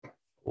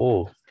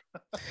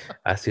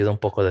Ha sido un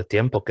poco de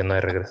tiempo que no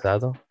he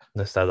regresado,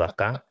 no he estado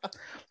acá,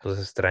 los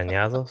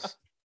extrañados,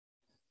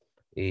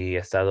 y he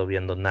estado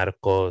viendo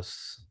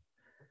Narcos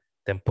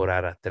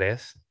temporada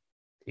 3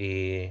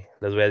 y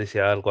les voy a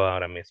decir algo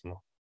ahora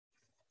mismo.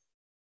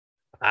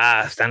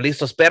 ¿Están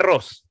listos,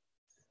 perros?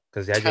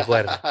 Pues ya llegó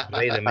el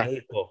rey de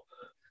México.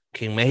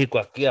 King México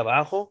aquí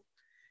abajo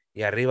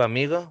y arriba,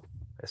 amigo,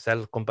 está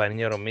el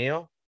compañero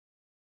mío.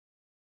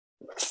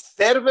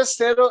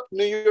 Cervecero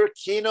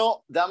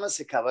neoyorquino, damas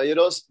y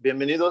caballeros,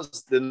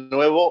 bienvenidos de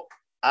nuevo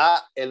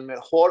a el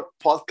mejor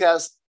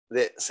podcast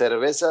de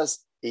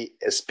cervezas y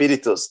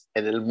espíritus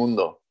en el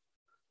mundo.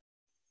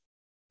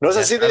 ¿No es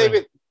así,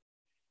 David?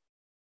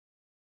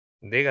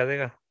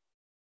 Diga.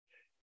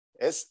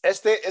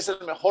 Este es el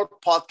mejor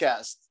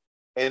podcast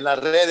en las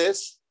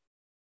redes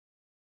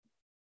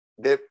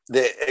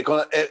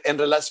en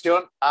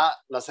relación a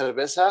la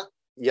cerveza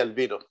y al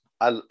vino,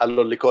 a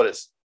los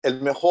licores.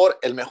 El mejor,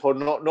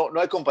 no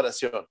hay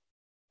comparación.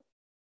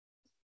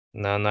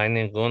 No hay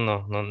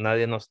ninguno,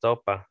 nadie nos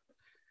topa.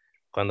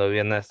 Cuando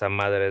viene esta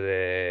madre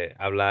de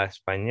hablar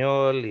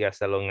español y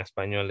hacerlo en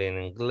español y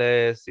en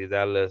inglés y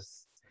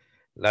darles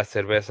las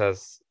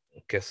cervezas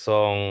que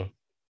son,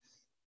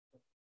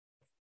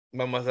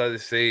 vamos a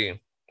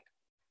decir,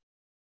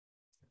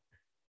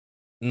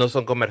 no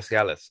son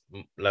comerciales.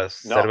 Las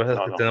cervezas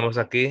que tenemos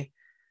aquí,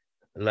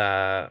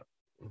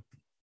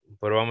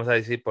 pero vamos a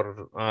decir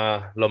por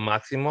lo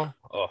máximo.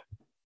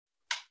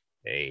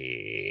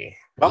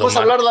 Vamos a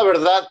hablar la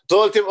verdad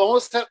todo el tiempo.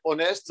 Vamos a ser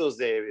honestos,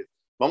 David.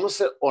 Vamos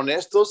a ser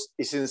honestos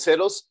y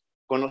sinceros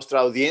con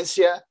nuestra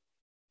audiencia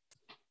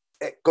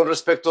con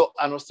respecto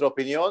a nuestra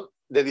opinión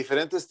de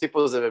diferentes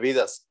tipos de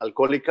bebidas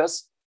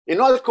alcohólicas y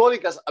no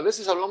alcohólicas. A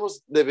veces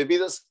hablamos de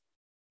bebidas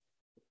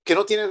que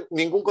no tienen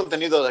ningún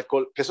contenido de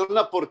alcohol, que son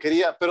una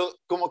porquería, pero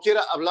como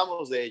quiera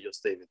hablamos de ellos,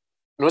 David.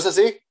 ¿No es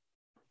así?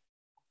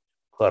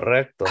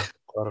 Correcto.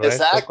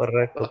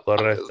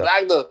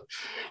 Exacto.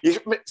 Y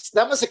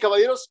damas y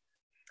caballeros,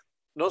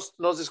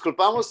 nos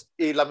disculpamos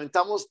y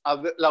lamentamos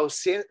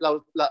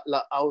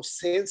la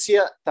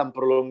ausencia tan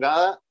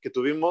prolongada que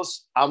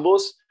tuvimos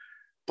ambos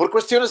por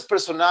cuestiones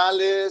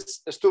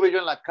personales. Estuve yo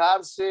en la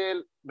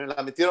cárcel, me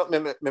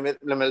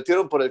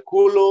metieron por el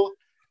culo,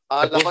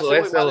 la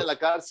pasé muy mal en la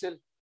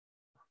cárcel.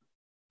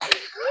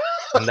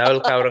 Andaba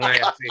el cabrón ahí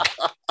así.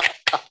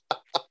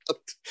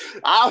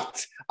 Out.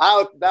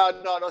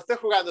 No, estoy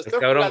jugando. Estoy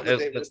jugando.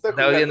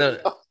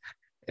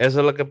 Eso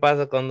es lo que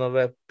pasa cuando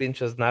ve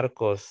pinches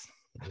narcos.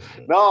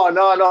 No.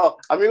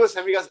 Amigos y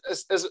amigas,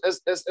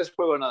 es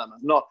juego nada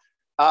más. No.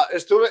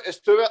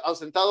 Estuve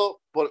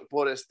ausentado por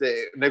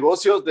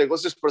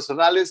negocios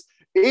personales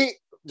y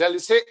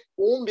realicé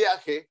un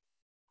viaje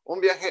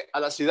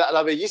a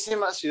la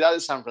bellísima ciudad de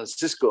San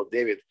Francisco,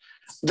 David,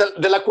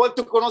 de la cual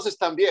tú conoces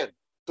también.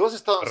 Tú has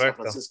estado en San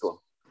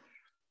Francisco.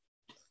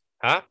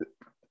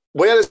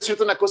 Voy a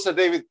decirte una cosa,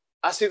 David.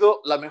 Ha sido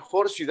la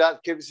mejor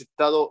ciudad que he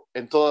visitado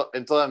en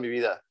toda mi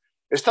vida.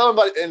 He estado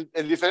en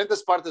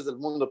diferentes partes del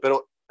mundo,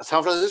 pero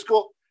San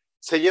Francisco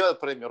se lleva el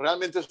premio.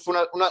 Realmente fue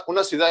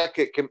una ciudad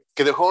que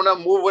dejó una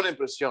muy buena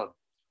impresión.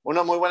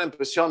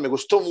 Me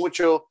gustó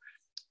mucho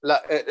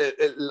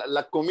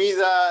la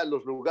comida,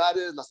 los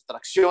lugares, las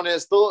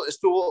atracciones, todo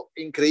estuvo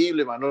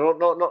increíble, man.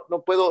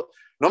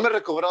 No me he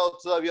recobrado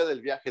todavía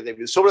del viaje,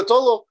 David. Sobre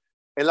todo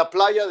en la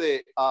playa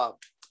de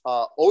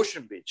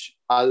Ocean Beach,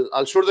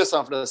 al sur de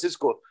San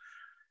Francisco.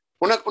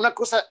 Una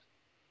cosa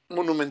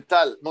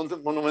monumental,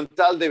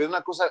 David,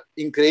 una cosa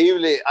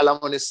increíble. Al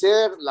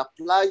amanecer, la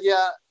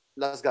playa,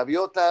 las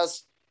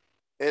gaviotas,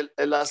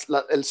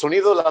 el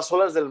sonido de las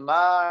olas del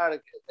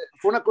mar,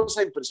 fue una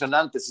cosa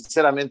impresionante,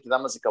 sinceramente,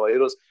 damas y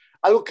caballeros.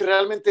 Algo que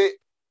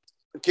realmente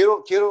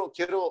quiero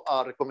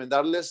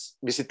recomendarles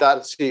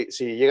visitar si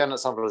llegan a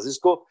San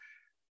Francisco.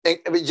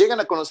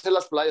 Llegan a conocer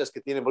las playas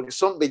que tienen, porque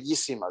son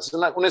bellísimas. Es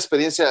una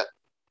experiencia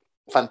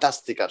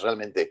fantástica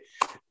realmente.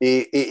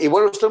 Y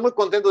bueno, estoy muy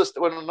contento,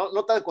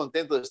 no tan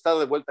contento de estar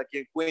de vuelta aquí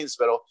en Queens,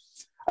 pero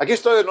aquí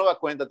estoy de nueva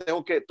cuenta.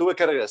 Tuve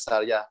que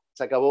regresar ya.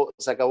 Se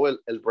acabó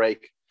el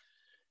break.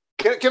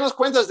 ¿Qué nos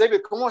cuentas,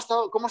 David? ¿Cómo ha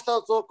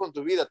estado todo con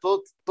tu vida?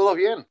 ¿Todo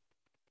bien?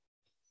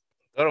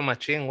 Todo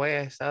machín, güey.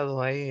 He estado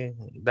ahí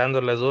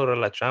dándole duro a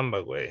la chamba,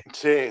 güey.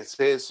 Sí.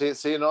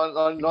 No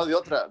hay de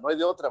otra,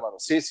 mano.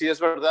 Sí, es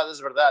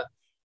verdad.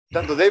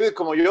 Tanto David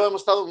como yo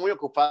hemos estado muy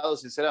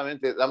ocupados,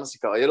 sinceramente, damas y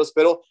caballeros,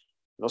 pero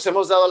nos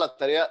hemos dado la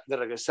tarea de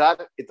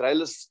regresar y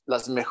traerles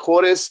las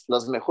mejores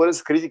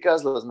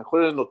críticas, las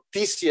mejores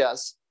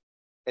noticias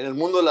en el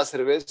mundo de la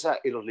cerveza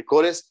y los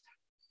licores.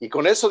 Y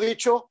con eso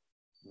dicho,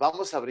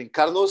 vamos a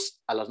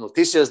brincarnos a las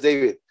noticias,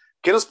 David.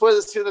 ¿Qué nos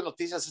puedes decir de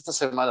noticias esta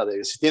semana,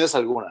 David, si tienes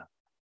alguna?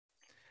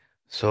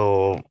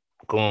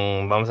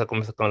 Vamos a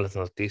comenzar con las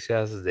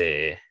noticias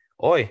de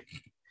hoy.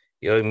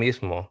 Y hoy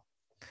mismo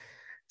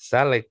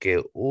sale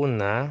que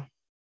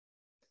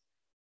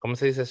 ¿cómo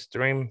se dice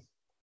stream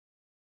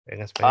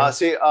en español?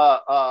 Sí,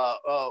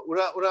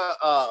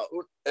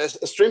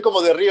 stream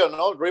como de río,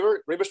 ¿no?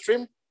 River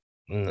stream.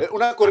 No.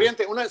 Una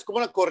corriente, es como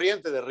una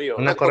corriente de río.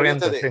 Una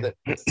corriente,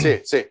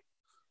 sí.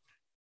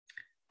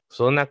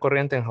 Una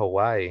corriente en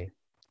Hawái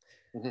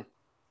Ujú.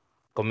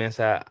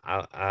 comienza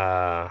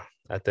a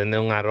tener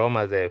un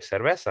aroma de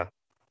cerveza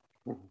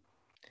Ujú.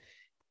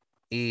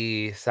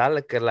 y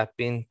sale que la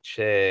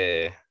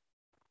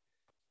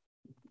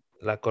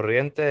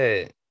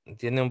corriente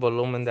tiene un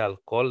volumen de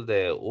alcohol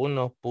de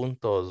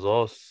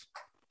 1.2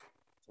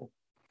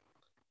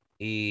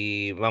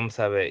 y vamos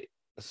a ver.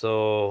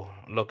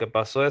 Lo que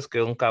pasó es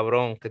que un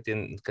cabrón que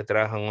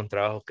trabaja en un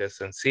trabajo que es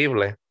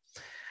sensible,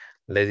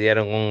 le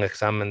dieron un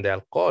examen de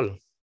alcohol.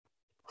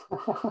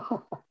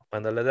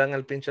 Cuando le dan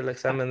el pinche el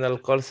examen de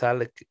alcohol,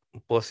 sale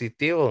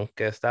positivo,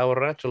 que está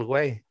borracho el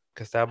güey,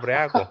 que está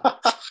briago.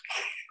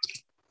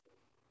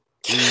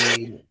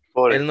 Y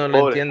Pobre, él no le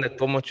pobre. entiende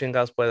cómo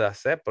chingados puede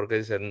hacer, porque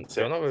dice,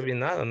 Sí. yo no bebí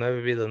nada, no he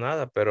bebido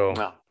nada, pero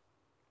No.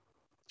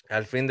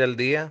 al fin del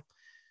día,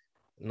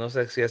 no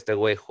sé si este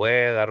güey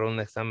fue, agarró un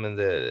examen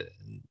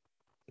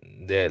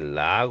del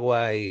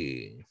agua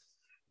y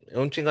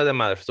un chingo de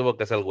madre, tuvo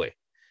que ser el güey,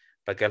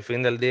 para que al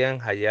fin del día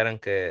hallaran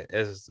que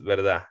es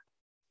verdad.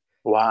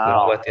 El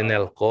agua Wow. tiene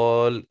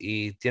alcohol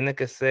y tiene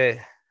que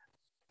ser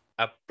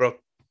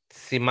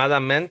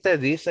aproximadamente,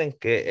 dicen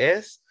que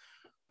es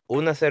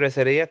una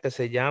cervecería que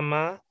se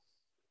llama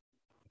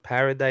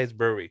Paradise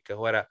Brewery, que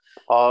fuera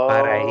Oh.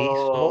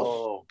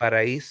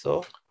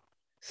 Paraíso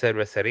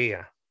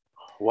Cervecería.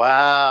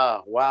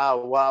 Wow, wow,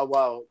 wow,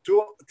 wow.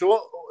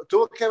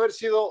 Tuvo que haber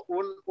sido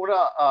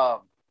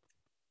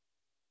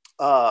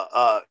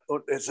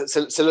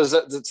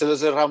se les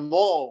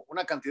derramó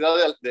una cantidad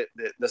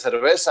de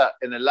cerveza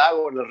en el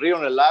lago, en el río,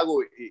 en el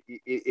lago,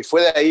 y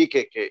fue de ahí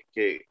que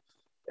se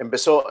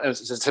empezó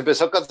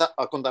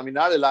a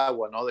contaminar el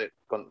agua, ¿no?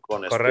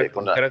 Correcto,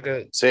 Con la, creo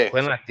que sí.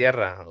 fue en la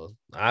tierra,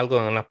 algo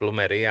en la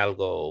plumería,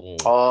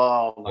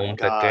 Oh my un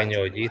God.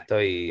 pequeño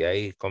hoyito y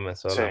ahí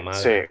comenzó Sí, la sí.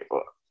 madre.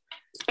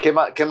 Qué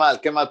mal, qué mal,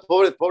 qué mal.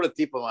 Pobre, pobre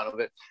tipo, mano.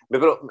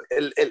 Pero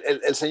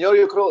el señor,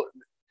 yo creo,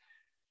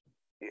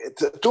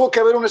 tuvo que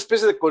haber una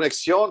especie de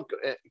conexión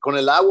con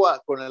el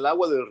agua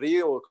del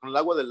río, con el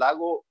agua del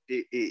lago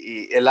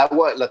y el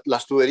agua,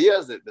 las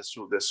tuberías de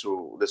su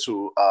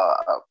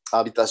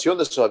habitación,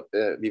 de su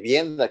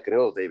vivienda,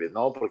 creo, David,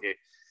 ¿no? Porque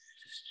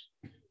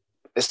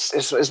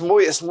es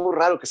muy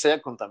raro que se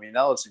haya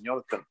contaminado el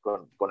señor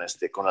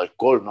con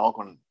alcohol, ¿no?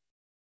 Con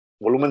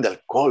volumen de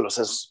alcohol, o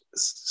sea,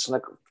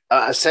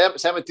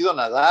 se ha metido a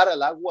nadar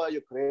al agua,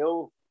 yo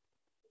creo,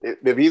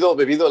 bebido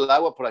el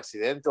agua por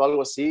accidente o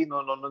algo así,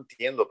 no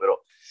entiendo,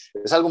 pero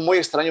es algo muy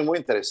extraño, muy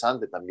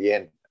interesante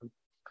también.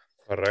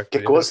 Correcto,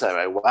 Qué cosa,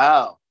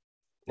 wow,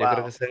 yo creo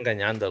que wow. está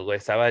engañando el güey,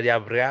 estaba ya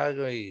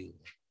briago y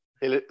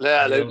Y yo,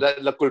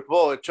 la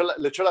culpó,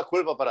 le echó la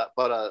culpa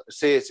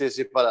sí, sí,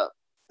 sí,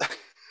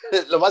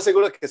 lo más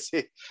seguro que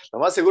sí, lo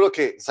más seguro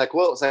que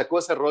sacó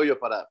ese rollo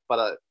para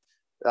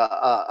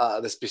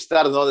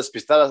despistar, ¿no?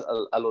 Despistar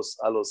a los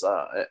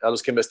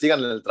que investigan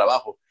en el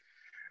trabajo.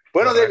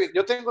 Bueno, David, correcto.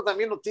 yo tengo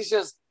también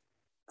noticias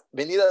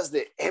venidas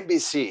de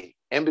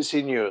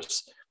NBC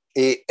News.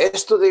 Y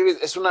esto, David,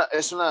 es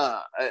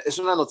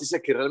una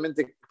noticia que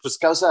realmente pues,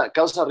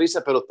 causa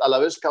risa, pero a la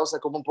vez causa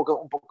como un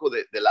poco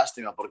de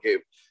lástima,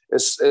 porque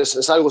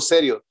es algo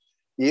serio.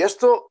 Y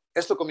esto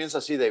comienza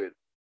así, David.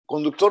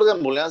 Conductor de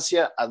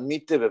ambulancia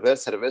admite beber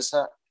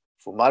cerveza,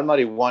 fumar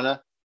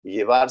marihuana y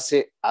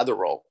llevarse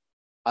Adderall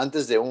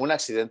antes de un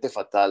accidente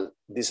fatal,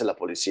 dice la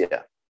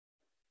policía.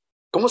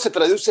 ¿Cómo se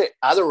traduce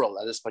Adderall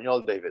al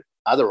español, David?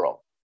 Adderall.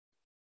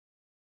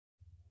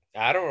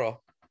 Adderall.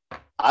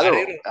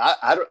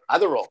 Adderall, Adderall.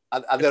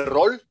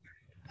 Adderall, Es un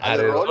Adderall,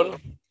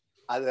 Adderall,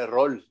 Adderall.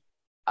 Adderall, Es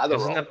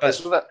Adderall. una, pa-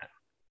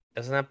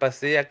 es una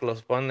pastilla que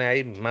los pone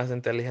ahí más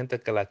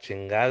inteligente que la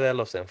chingada,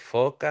 los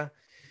enfoca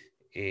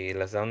y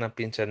les da una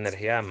pinche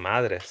energía a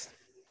madres.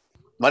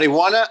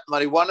 Marihuana,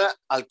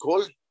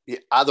 alcohol y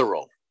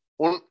Adderall.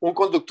 Un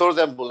conductor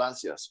de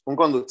ambulancias,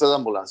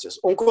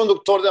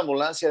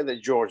 de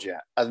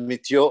Georgia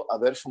admitió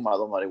haber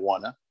fumado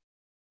marihuana,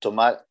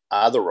 tomar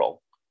Adderall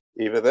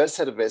y beber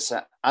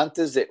cerveza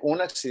antes de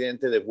un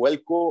accidente de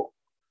vuelco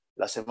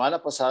la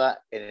semana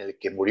pasada en el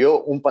que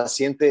murió un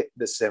paciente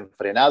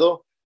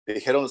desenfrenado,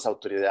 dijeron las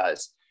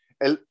autoridades.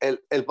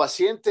 El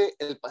paciente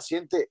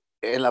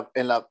en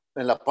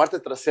la parte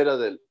trasera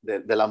de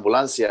la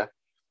ambulancia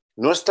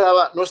no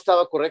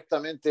estaba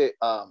correctamente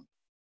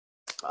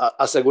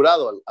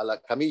asegurado a la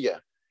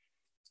camilla.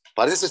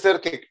 Parece ser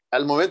que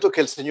al momento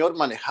que el señor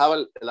manejaba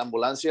la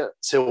ambulancia,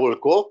 se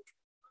volcó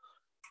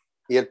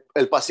y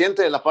el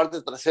paciente en la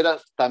parte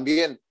trasera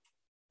también,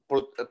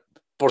 por,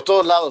 por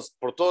todos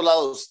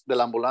lados de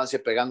la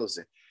ambulancia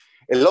pegándose.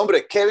 El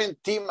hombre, Kevin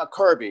T.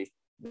 McCurby,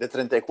 de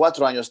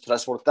 34 años,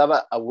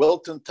 transportaba a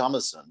Wilton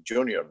Thomason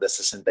Jr., de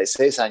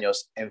 66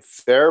 años, en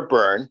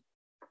Fairburn,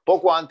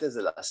 poco antes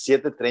de las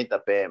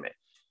 7:30 p.m.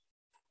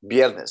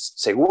 viernes.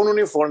 Según un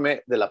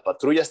informe de la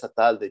patrulla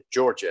estatal de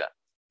Georgia,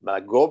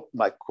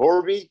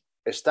 McCorby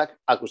está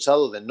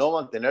acusado de no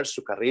mantener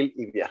su carril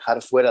y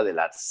viajar fuera del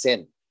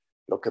arcén,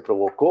 lo que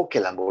provocó que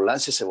la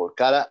ambulancia se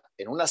volcara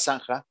en una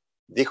zanja,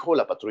 dijo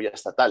la patrulla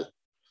estatal.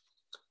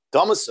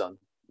 Thomason,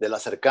 de la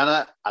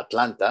cercana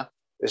Atlanta,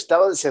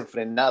 estaba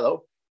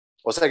desenfrenado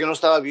O sea que no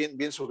estaba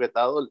bien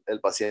sujetado el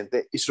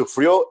paciente y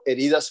sufrió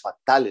heridas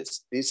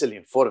fatales, dice el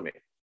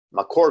informe.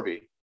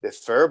 McCorvey de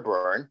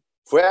Fairburn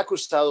fue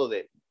acusado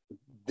de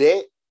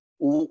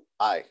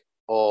DUI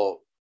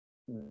o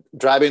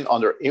driving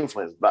under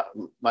influence,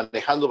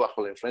 manejando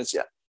bajo la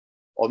influencia,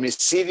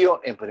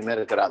 homicidio en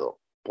primer grado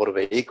por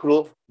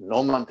vehículo,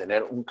 no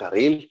mantener un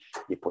carril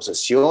y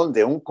posesión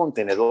de un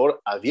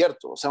contenedor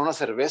abierto, o sea, una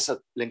cerveza.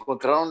 Le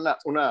encontraron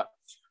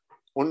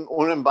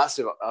un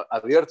envase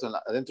abierto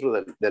dentro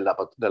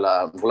de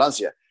la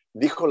ambulancia,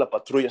 dijo la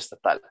patrulla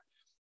estatal.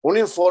 Un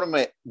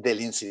informe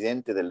del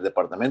incidente del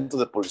Departamento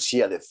de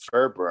Policía de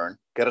Fairburn,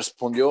 que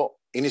respondió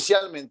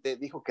inicialmente,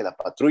 dijo que la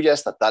patrulla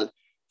estatal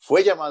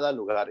fue llamada al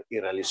lugar y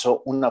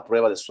realizó una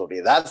prueba de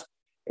sobriedad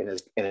en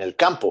el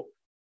campo,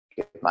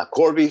 que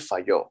McCorvey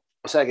falló.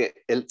 O sea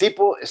que el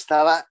tipo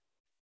estaba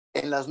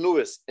en las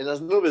nubes,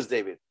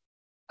 David,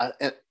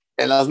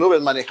 en las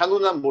nubes, manejando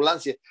una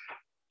ambulancia.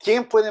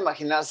 ¿Quién puede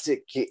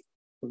imaginarse que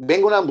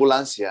venga una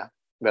ambulancia,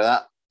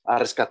 ¿verdad?, a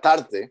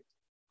rescatarte,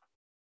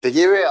 te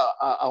lleve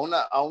a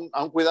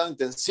un cuidado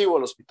intensivo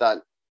al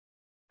hospital,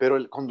 pero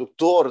el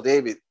conductor,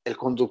 David, el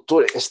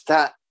conductor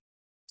está,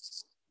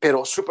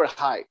 pero super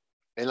high,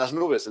 en las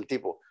nubes, el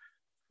tipo.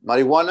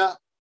 Marihuana,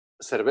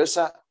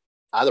 cerveza,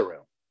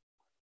 Adderall.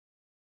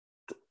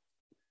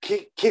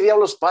 ¿Qué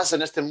diablos pasa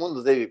en este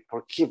mundo, David?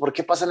 ¿Por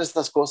qué pasan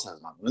estas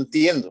cosas, man? No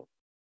entiendo.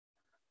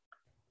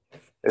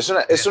 Es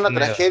una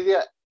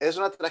tragedia,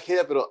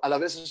 pero a la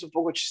vez es un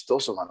poco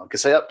chistoso, mano. Que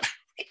sea,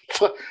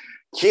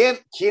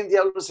 ¿Quién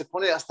diablos se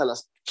pone hasta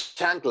las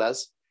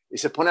chanclas y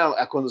se pone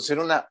a conducir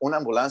una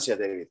ambulancia,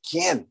 David?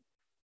 ¿Quién?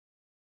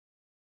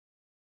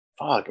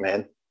 Fuck,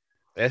 man.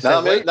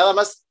 Nada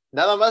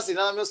más y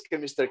nada menos que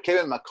Mr.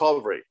 Kevin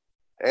McCovery.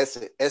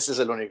 Ese es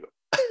el único.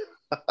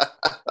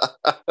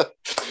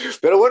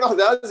 Pero bueno,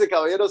 damas y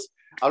caballeros,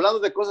 hablando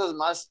de cosas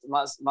más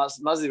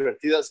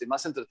divertidas y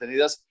más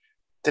entretenidas,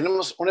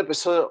 tenemos un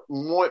episodio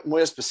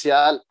muy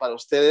especial para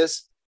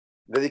ustedes,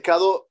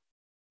 dedicado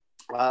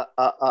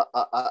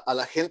a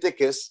la gente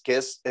que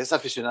es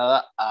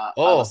aficionada a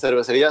las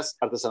cervecerías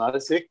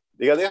artesanales. Sí,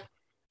 dígale.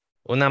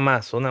 Una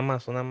más.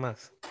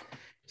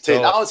 Sí,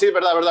 sí,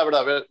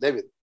 verdad,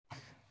 David.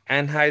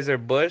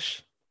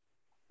 Anheuser-Busch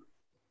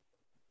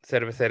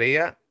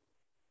cervecería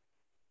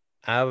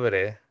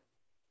abre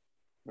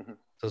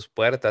sus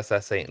puertas a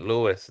St.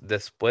 Louis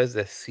después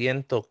de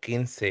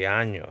 115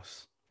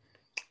 años.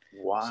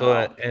 Wow. So,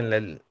 en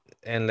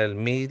el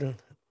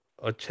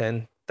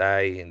 1080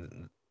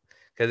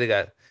 que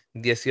diga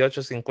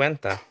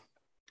 1850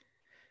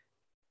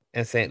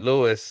 en St.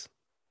 Louis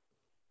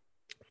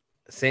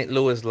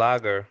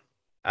Lager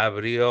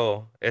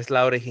abrió, es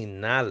la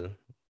original,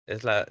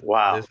 es la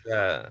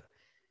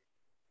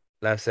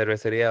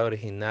cervecería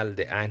original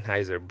de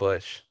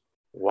Anheuser-Busch.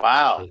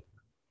 Wow.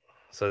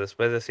 So,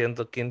 después de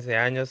 115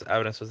 años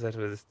abren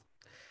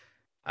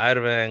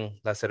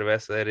la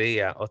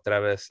cervecería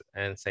otra vez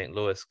en St.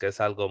 Louis, que es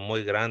algo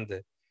muy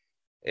grande.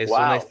 Es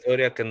una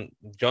historia que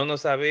yo no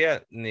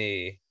sabía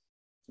ni...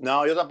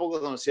 No, yo tampoco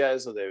conocía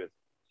eso, David.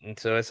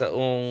 So, es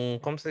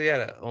 ¿cómo se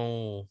llama?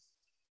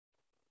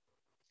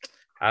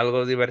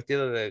 Algo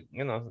divertido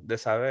de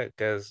saber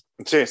que es...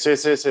 Sí.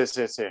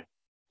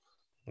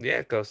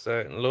 Yeah, que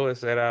St.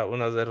 Louis era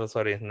uno de los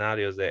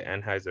originarios de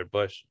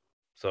Anheuser-Busch.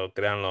 So,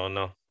 créanlo o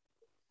no.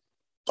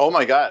 Oh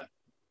my God.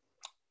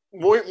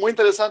 Muy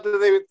interesante,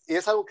 David. Y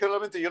es algo que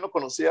realmente yo no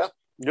conocía.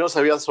 Yo no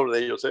sabía sobre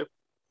ellos, ¿eh?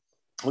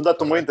 Un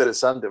dato muy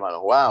interesante,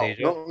 mano. Wow.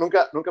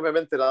 Nunca me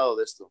había enterado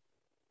de esto.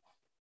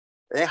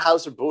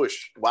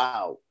 Anheuser-Busch.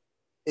 Wow.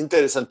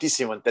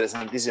 Interesantísimo.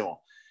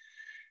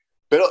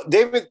 Pero,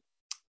 David,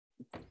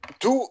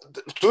 tú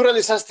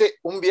realizaste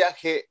un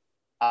viaje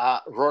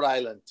a Rhode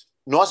Island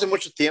no hace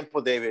mucho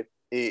tiempo, David,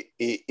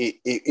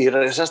 y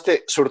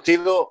regresaste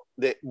surtido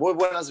de muy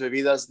buenas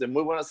bebidas, de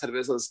muy buenas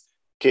cervezas,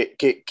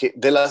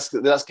 de las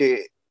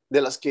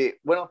que,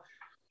 bueno,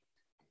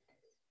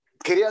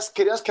 querías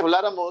que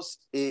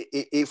habláramos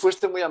y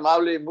fuiste muy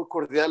amable y muy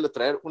cordial de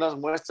traer unas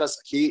muestras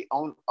aquí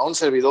a un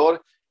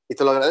servidor, y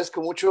te lo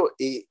agradezco mucho.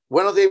 Y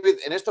bueno, David,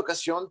 en esta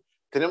ocasión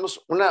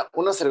tenemos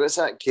una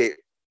cerveza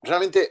que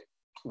realmente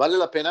vale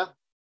la pena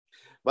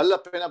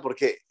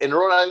porque en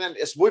Rhode Island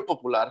es muy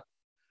popular.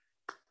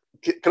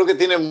 Creo que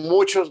tiene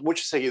muchos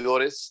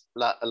seguidores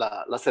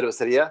la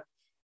cervecería.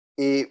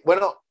 Y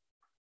bueno,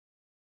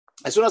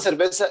 es una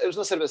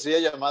cervecería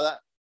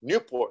llamada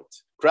Newport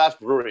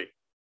Craft Brewery.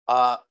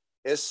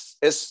 Es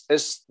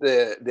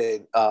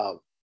de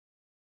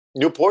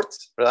Newport,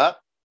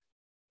 ¿verdad?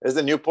 Es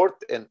de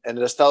Newport en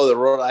el estado de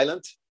Rhode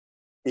Island.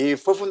 Y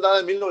fue fundada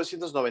en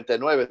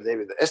 1999,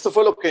 David. Esto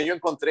fue lo que yo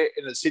encontré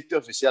en el sitio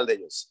oficial de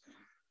ellos.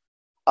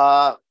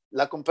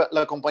 La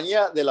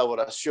compañía de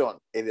elaboración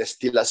y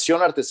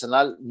destilación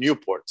artesanal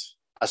Newport,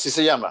 así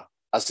se llama,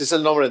 así es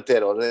el nombre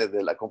entero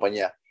de la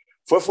compañía,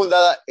 fue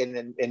fundada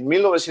en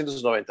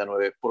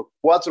 1999 por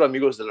 4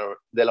 amigos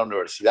de la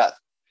universidad.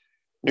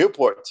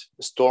 Newport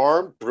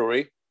Storm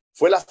Brewery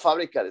fue la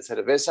fábrica de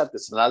cerveza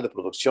artesanal de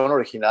producción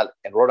original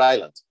en Rhode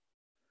Island.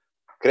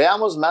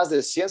 Creamos más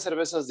de 100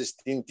 cervezas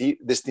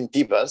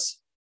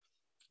distintivas,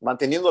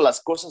 manteniendo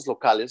las cosas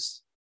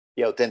locales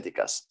y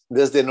auténticas.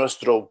 Desde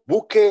nuestro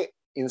buque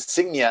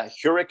insignia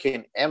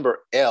Hurricane Amber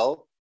Ale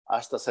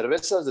hasta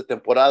cervezas de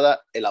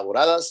temporada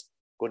elaboradas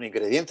con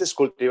ingredientes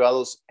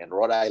cultivados en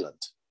Rhode Island.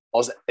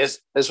 O sea,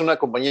 es una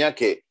compañía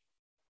que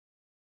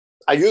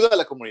ayuda a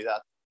la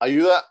comunidad,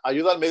 ayuda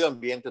al medio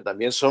ambiente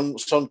también. Son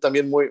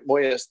también muy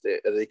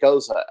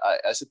dedicados a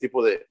ese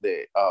tipo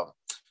de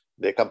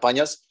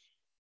campañas.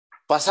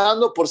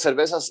 Pasando por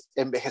cervezas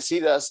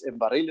envejecidas en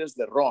barriles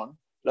de ron,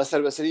 la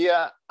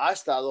cervecería ha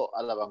estado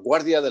a la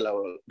vanguardia de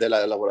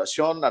la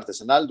elaboración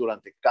artesanal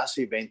durante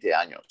casi 20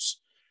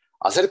 años.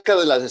 Acerca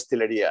de la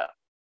destilería,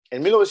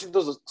 en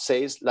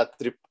 1906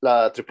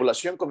 la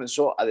tripulación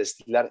comenzó a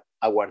destilar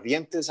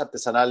aguardientes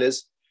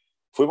artesanales.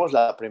 Fuimos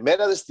la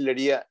primera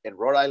destilería en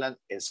Rhode Island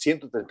en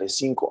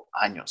 135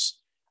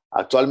 años.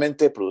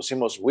 Actualmente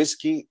producimos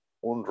whisky,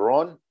 un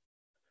ron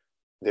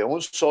de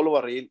un solo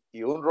barril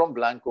y un ron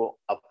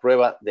blanco a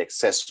prueba de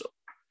exceso.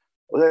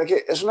 O sea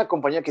que es una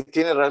compañía que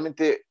tiene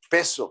realmente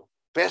peso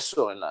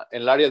en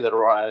el área de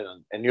Rhode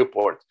Island, en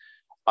Newport.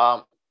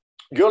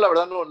 Yo la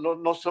verdad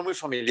no soy muy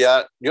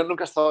familiar. Yo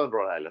nunca he estado en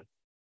Rhode Island.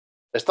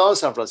 He estado en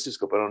San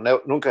Francisco, pero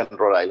nunca en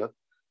Rhode Island.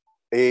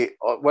 Y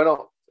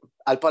bueno,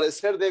 al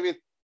parecer, David,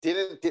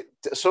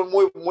 son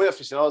muy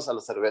aficionados a la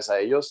cerveza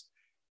ellos.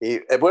 Y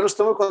bueno,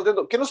 estoy muy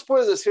contento. ¿Qué nos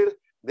puedes decir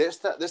de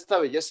esta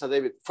belleza,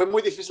 David? ¿Fue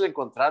muy difícil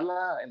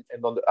encontrarla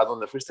a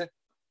donde fuiste?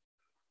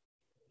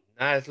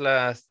 Es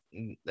la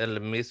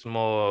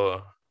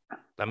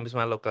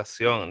misma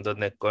locación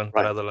donde he Right.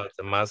 encontrado las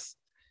demás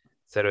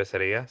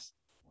cervecerías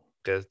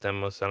que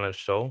tenemos en el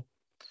show.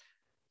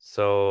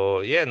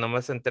 So, yeah,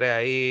 nomás entré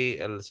ahí,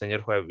 el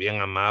señor fue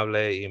bien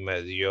amable y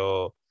me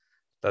dio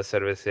las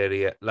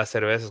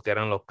cervezas que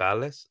eran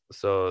locales.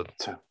 So,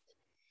 Sí.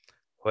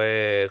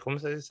 fue, ¿cómo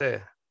se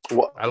dice?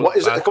 Algo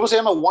 ¿Cómo fácil. se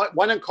llama?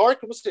 Wine and Cart?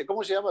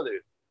 ¿Cómo se llama,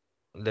 David?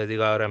 Le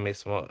digo ahora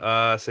mismo.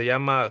 Se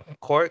llama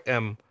Cork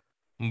and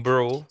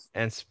Brew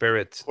and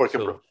Spirits Por too.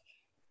 ejemplo.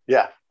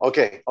 Ya, ok.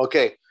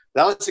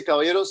 Damas y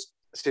caballeros,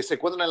 si se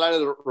encuentran en el área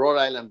de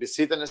Rhode Island,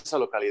 visiten esa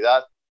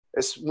localidad.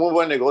 Es muy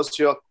buen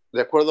negocio,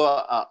 de acuerdo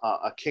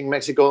a King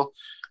Mexico.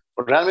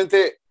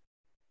 Realmente,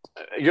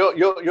 yo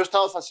he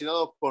estado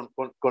fascinado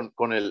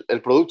con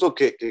el producto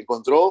que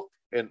encontró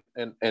en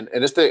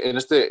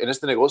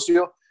este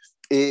negocio.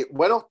 Y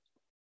bueno,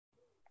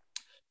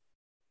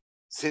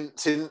 sin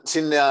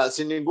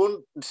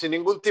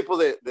ningún tipo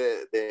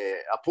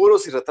de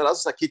apuros y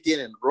retrasos, aquí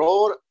tienen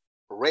Road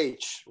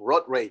Rage.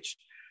 Road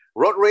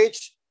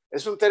Rage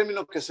es un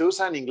término que se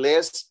usa en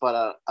inglés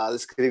para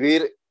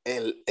describir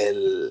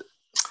el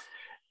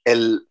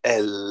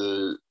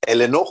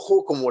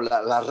enojo, como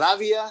la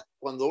rabia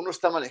cuando uno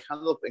está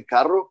manejando en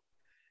carro,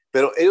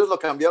 pero ellos lo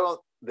cambiaron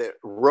de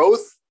road,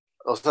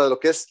 o sea, de lo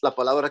que es la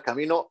palabra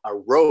camino, a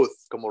road,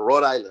 como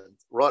Rhode Island,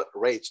 Road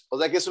Rage. O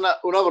sea, que es una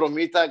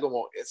bromita,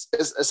 como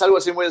es algo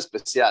así muy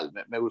especial,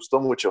 me gustó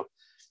mucho.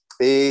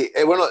 Y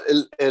bueno,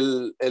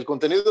 el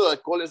contenido de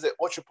alcohol es de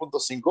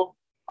 8.5,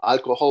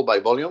 alcohol by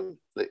volume,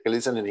 que le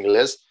dicen en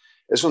inglés.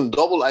 Es un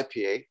double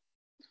IPA.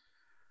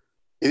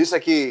 Y dice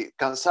aquí,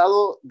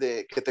 cansado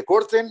de que te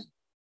corten,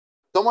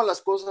 toma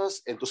las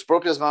cosas en tus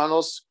propias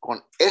manos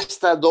con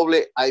esta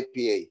doble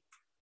IPA.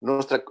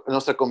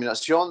 Nuestra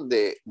combinación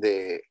de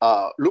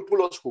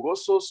lúpulos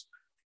jugosos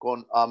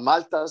con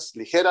maltas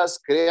ligeras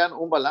crean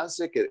un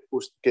balance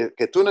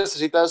que tú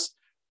necesitas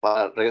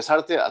para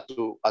regresarte a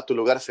tu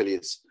lugar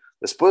feliz.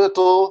 Después de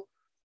todo,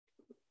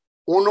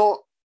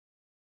 uno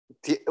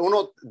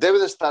debe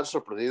de estar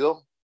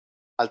sorprendido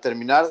al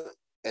terminar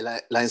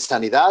la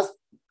insanidad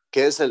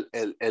que es el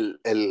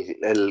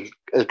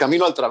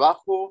camino al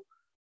trabajo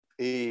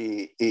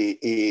y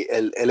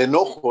el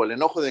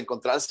enojo de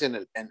encontrarse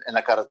en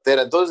la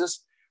carretera.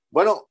 Entonces,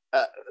 bueno,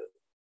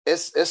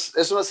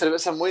 es una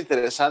cerveza muy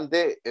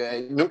interesante.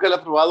 Nunca la he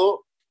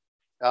probado.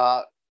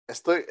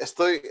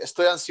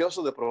 Estoy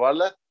ansioso de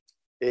probarla.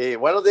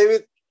 Bueno,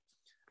 David,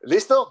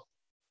 ¿listo?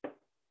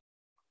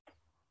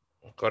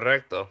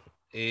 Correcto.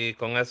 Y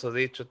con eso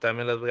dicho,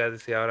 también les voy a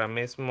decir ahora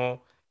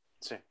mismo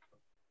Sí.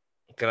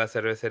 que la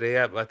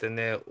cervecería va a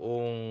tener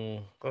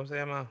 ¿cómo se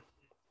llama?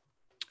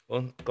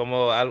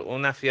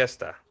 Una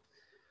fiesta,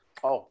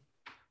 Oh,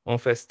 un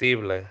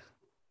festible.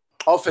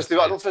 un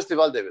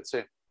festival, David, sí.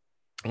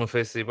 Un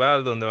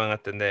festival donde van a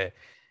tener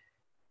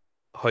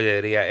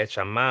joyería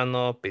hecha a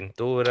mano,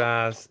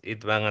 pinturas, y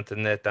van a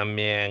tener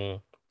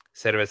también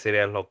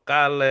cervecerías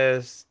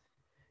locales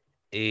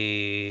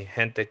y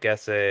gente que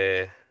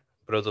hace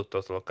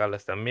productos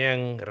locales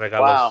también,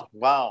 regalos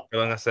Wow. que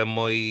van a ser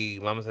muy,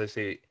 vamos a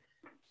decir,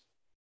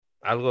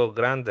 algo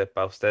grande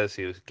para ustedes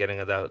si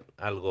quieren dar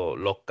algo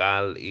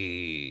local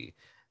y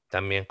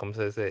también, ¿cómo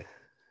se dice?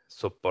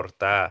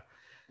 Soportar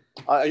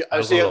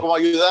algo Sí, como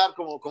local. ayudar,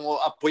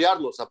 como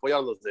apoyarlos,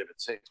 David,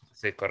 sí.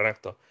 Sí,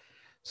 correcto.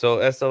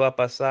 So, esto va a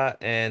pasar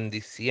en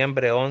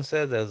diciembre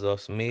 11 de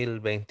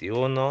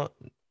 2021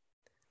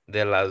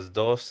 de las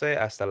 12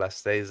 hasta las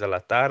 6 de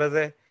la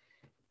tarde.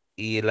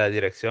 y la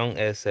dirección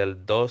es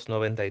el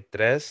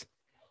 293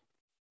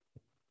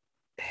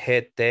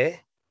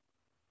 GT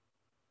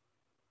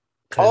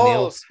Oh,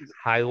 Canal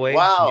Highway,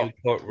 wow.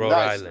 Newport, Rhode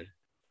Nice. Island.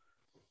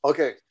 Ok.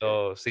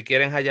 So, si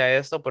quieren hallar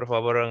esto, por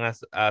favor, van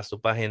a su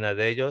página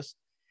de ellos,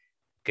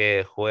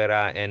 que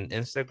fuera en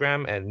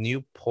Instagram, en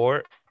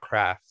Newport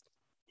Craft.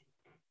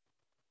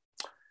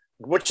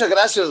 Muchas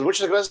gracias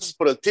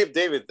por el tip,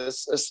 David.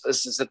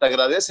 Se te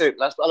agradece.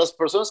 A las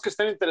personas que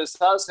estén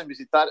interesadas en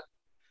visitar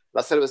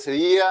la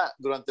cervecería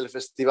durante el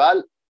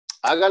festival,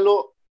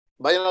 háganlo,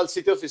 vayan al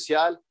sitio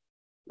oficial.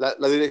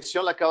 La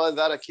dirección la acaba de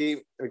dar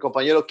aquí mi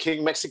compañero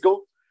King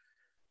Mexico.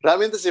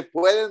 Realmente se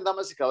pueden,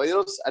 damas y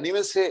caballeros,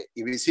 anímense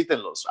y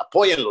visítenlos,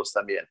 apóyenlos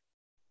también.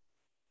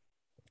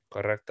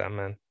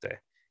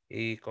 Correctamente.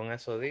 Y con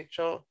eso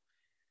dicho,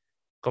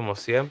 como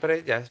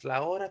siempre, ya es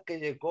la hora que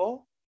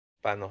llegó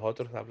para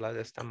nosotros hablar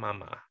de esta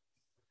mamá.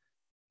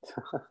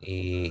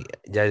 Y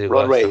ya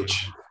llegó Road esta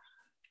Rage. mamá.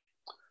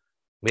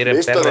 Miren,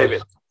 Listo, perros.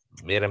 David.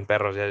 Miren,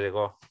 perros, ya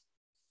llegó.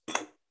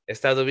 He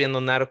estado viendo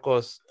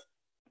Narcos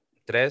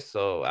 3,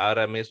 o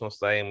ahora mismo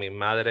está en mi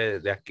madre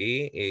de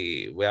aquí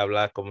y voy a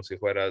hablar como si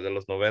fuera de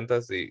los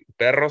 90s. Y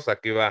perros,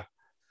 aquí va.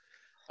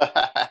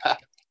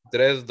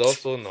 3,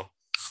 2, 1.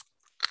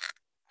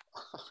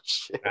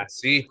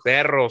 Así,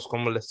 perros,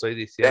 como le estoy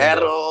diciendo.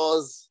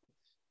 Perros,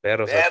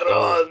 Perros a todo.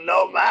 perros,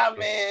 no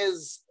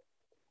mames.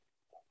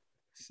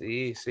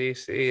 Sí, sí,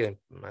 sí.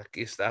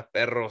 Aquí está,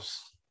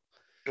 perros.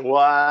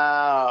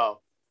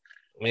 Wow.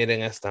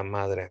 Miren esta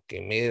madre aquí.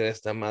 Miren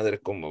esta madre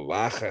cómo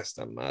baja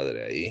esta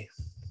madre ahí.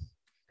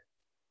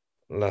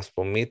 Las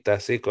pomitas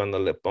así cuando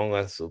le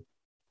pongan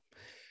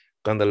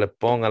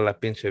la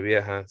pinche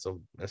vieja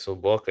en su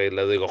boca y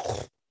le digo,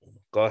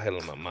 coge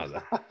la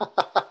mamada.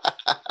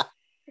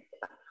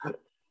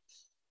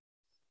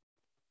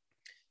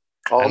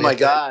 Oh Ali my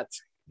está- God.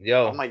 Oh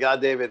Yo, my God,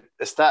 David.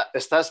 Está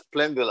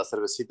espléndida la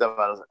cervecita,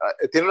 man.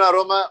 Tiene un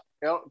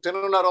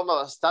aroma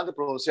bastante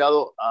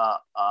pronunciado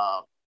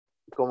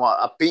como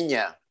a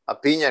piña,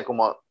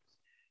 como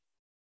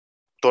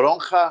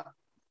toronja,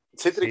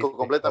 cítrico cítrico.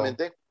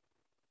 completamente.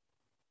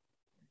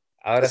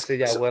 Ahora Es, sí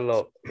ya es,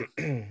 abuelo,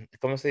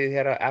 ¿cómo se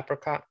dijera?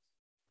 Apricot.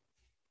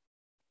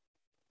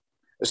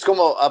 es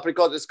como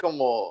apricot, es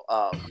como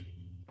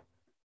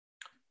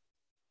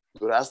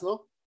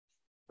durazno.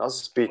 No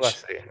es Algo peach.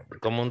 así,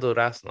 como un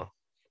durazno,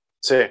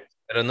 Sí.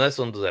 pero no es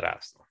un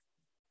durazno.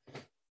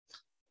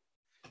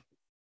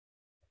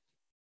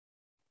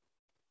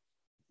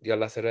 Yo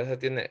la cerveza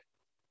tiene,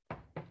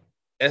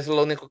 es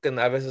lo único que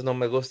a veces no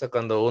me gusta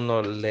cuando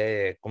uno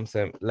lee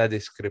la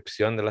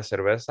descripción de la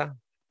cerveza,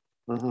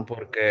 Uh-huh.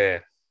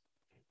 porque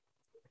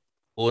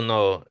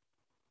uno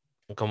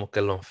como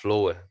que lo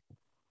influye,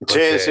 Sí, sí,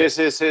 porque,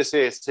 sí, sí,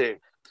 sí, sí.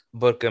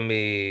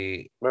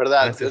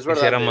 Verdad, antes es que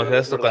verdad, hiciéramos David,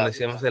 es esto, cuando verdad.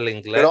 hicimos el Pero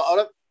inglés,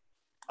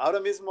 ahora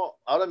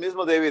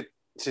mismo, David,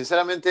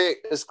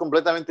 sinceramente es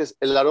completamente,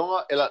 el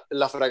aroma,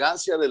 la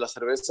fragancia de la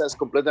cerveza es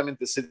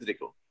completamente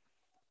cítrico.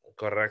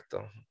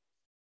 correcto,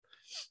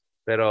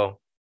 pero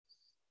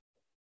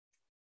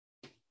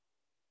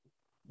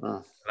Mm.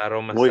 el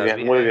aroma está Muy bien,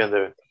 bien.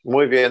 David.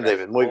 Muy bien, La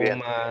David, muy bien.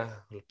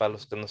 espuma, para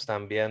los que nos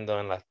están viendo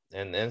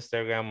en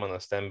Instagram o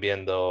nos están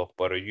viendo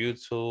por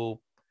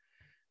YouTube,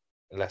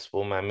 la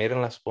espuma,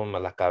 miren la espuma,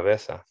 la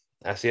cabeza.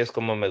 Así es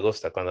como me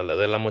gusta cuando le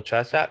doy a la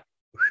muchacha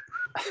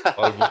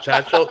o el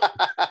muchacho.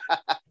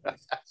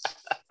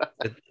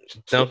 eh,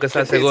 Tengo que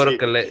estar seguro Sí.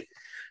 que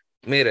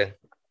miren,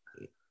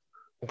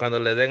 cuando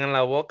le den en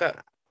la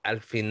boca,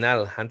 al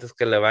final, antes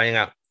que le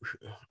vayan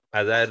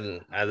a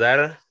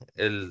dar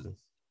el,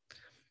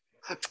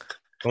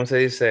 ¿cómo se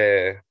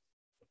dice?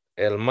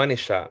 El money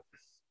shot.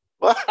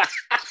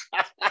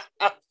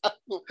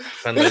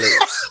 Cuando le,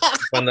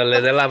 cuando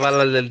le dé la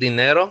bala del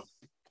dinero,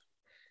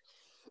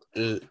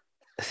 l-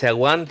 se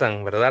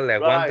aguantan, ¿verdad? Le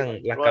Right, aguantan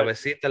la right.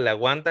 cabecita, le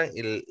aguantan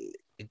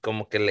y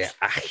como que le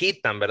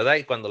agitan, ¿verdad?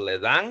 Y cuando le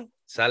dan,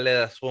 sale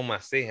la espuma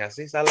así,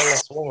 así sale la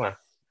espuma.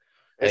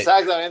 Eh,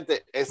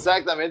 Exactamente,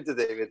 exactamente,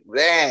 David.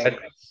 Damn.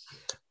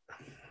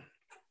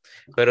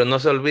 pero no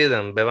se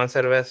olviden, beban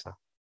cerveza,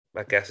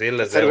 para que así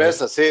les dé un...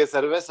 Cerveza, sí,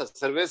 cerveza,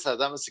 cerveza,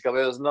 damas y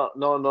caballeros. No,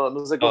 no, no,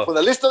 no se Oh,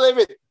 confunda. ¿Listo,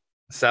 David?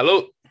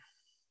 salud.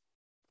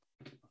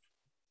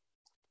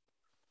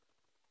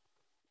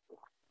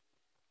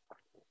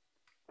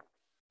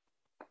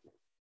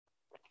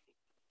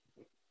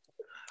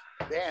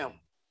 Damn.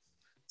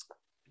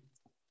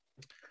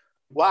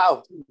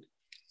 Wow.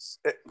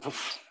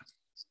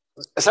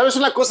 ¿Sabes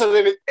una cosa,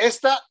 David?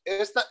 Esta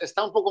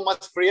está un poco más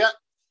fría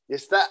y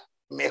está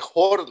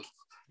mejor,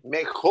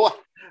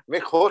 mejor,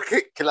 mejor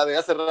que la de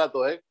hace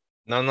rato, ¿eh?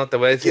 No, no, te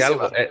voy a decir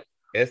algo. Riquísima.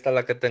 Esta,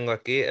 la que tengo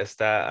aquí,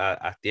 está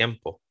a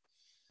tiempo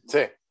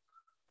Sí.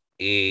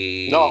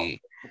 No. y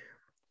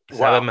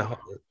sabe Wow. mejor.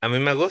 A mí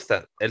me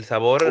gusta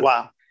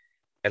Wow.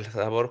 el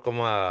sabor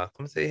como a,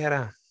 ¿cómo se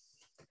dijera?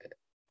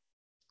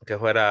 Que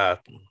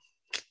fuera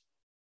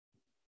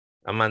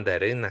a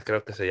mandarina,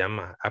 creo que se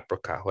llama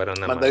apricot, fuera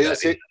una Mandarina,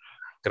 sí. mandarina,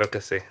 creo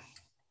que sí.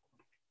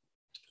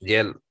 Y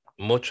él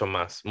mucho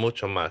más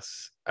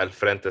al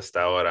frente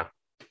está ahora.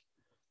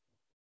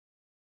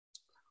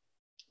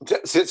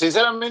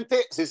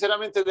 Sinceramente,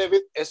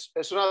 David, es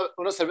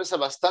una cerveza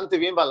bastante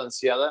bien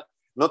balanceada.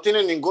 No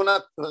tiene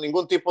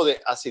ningún tipo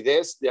de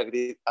acidez,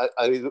 de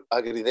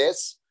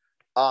agridez.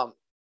 Um,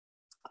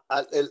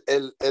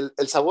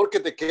 el sabor que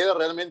te queda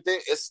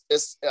realmente es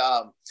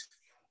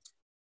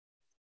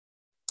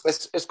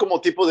como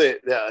tipo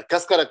de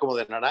cáscara como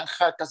de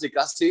naranja,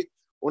 casi.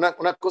 Una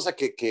cosa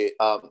que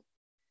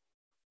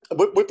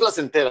muy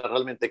placentera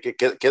realmente,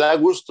 que da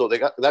gusto,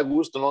 da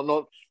gusto.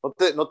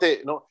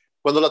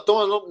 Cuando la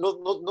tomas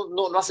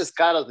no haces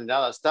caras ni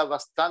nada. Está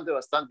bastante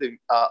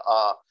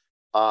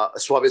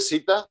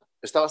suavecita.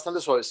 Está bastante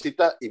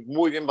suavecita y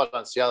muy bien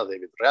balanceada,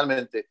 David.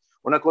 Realmente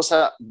una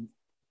cosa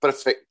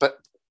perfecta,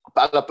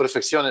 a la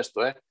perfección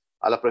esto, ¿eh?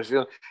 A la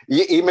perfección.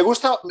 Y me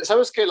gusta,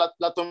 sabes que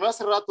la tomé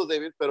hace rato,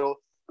 David,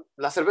 pero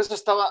la cerveza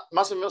estaba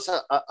más o menos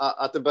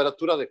a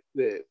temperatura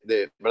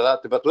 ¿verdad?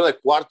 Temperatura de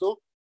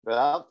cuarto,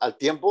 ¿verdad? Al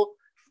tiempo.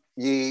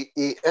 Y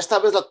esta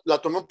vez la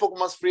tomé un poco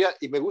más fría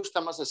y me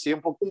gusta más así,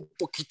 un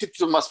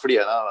poquitito más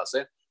fría nada más,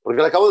 ¿eh?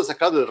 Porque la acabo de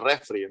sacar del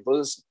refri.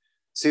 Entonces,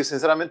 sí,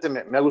 sinceramente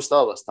me ha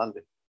gustado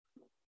bastante.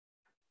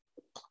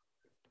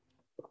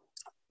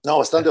 No,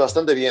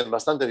 bastante bien,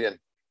 bastante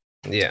bien.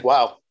 Yeah.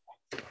 Wow.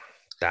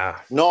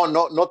 Está.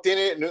 No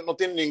tiene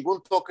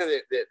ningún toque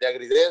de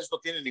agridez, no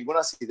tiene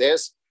ninguna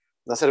acidez.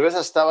 La cerveza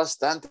está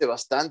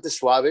bastante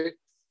suave,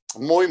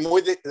 muy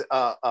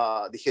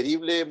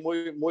digerible,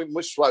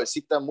 muy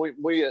suavecita,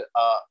 muy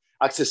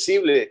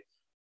accesible.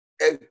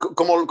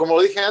 Como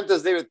lo dije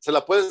antes, David, se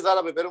la puedes dar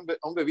a beber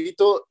a un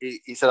bebito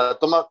y se la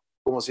toma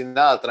como si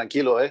nada,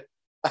 tranquilo, ¿eh?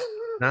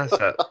 No,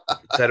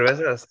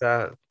 cerveza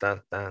está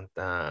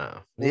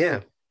Mm,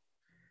 yeah.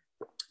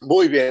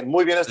 muy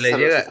bien esta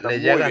cerveza, está Le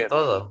muy llega bien.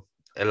 todo.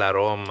 El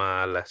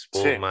aroma, la Sí,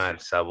 espuma, el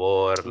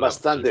sabor, el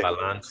bastante.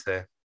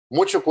 balance,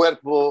 Mucho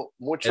cuerpo,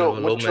 el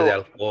volumen de sí.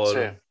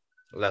 alcohol,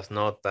 las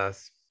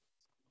notas.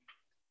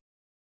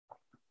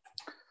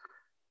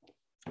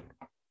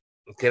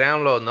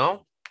 Créanlo,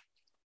 ¿no?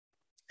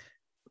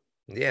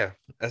 Yeah,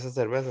 esa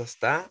cerveza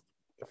está.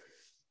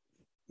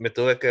 Me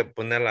tuve que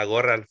poner la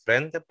gorra al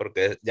frente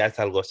porque ya es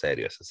algo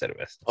serio esa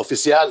cerveza.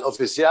 Oficial,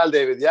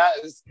 David.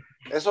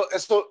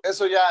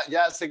 Eso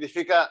ya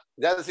significa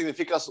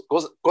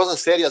cosas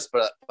serias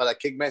para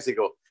Kick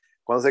México.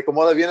 Cuando se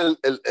acomoda bien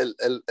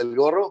el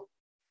gorro,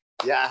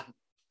 ya, Ya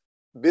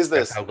es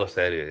business. algo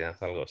serio, ya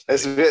es algo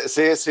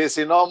serio.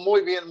 Sí, no,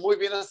 muy bien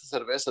esta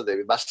cerveza,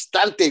 David.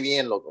 Bastante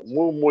bien, loco,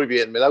 muy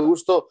bien. Me da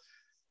gusto,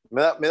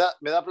 me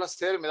da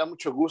placer, me da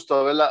mucho gusto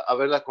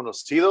haberla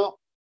conocido,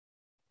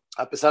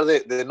 a pesar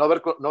de de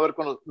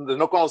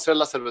no conocer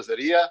la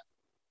cervecería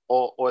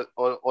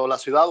o la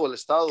ciudad o el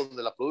estado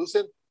donde la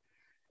producen.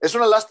 Es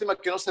una lástima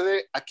que no se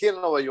dé aquí en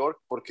Nueva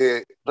York,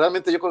 porque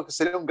realmente yo creo que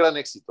sería un gran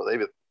éxito,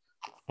 David.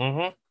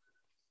 Ujú.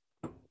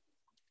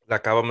 La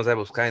acabamos de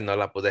buscar y no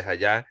la pude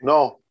hallar.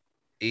 No.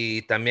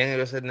 Y también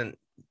ellos tienen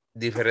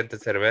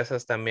diferentes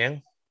cervezas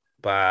también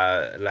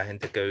para la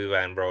gente que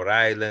viva en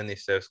Rhode Island y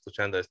esté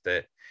escuchando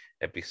este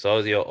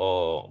episodio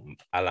o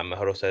a lo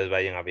mejor ustedes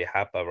vayan a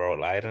viajar para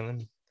Rhode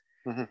Island.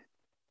 Uh-huh.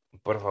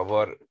 Por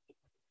favor,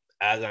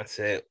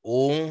 háganse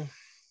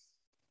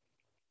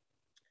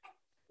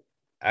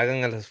hagan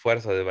el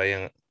esfuerzo de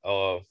vayan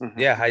o Uh-huh.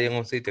 ya hay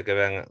un sitio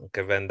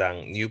que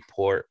vendan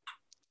Newport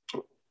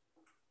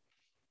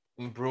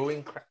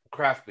Brewing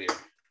Craft Beer.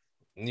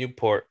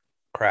 Newport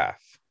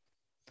Craft.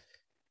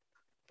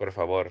 Por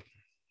favor,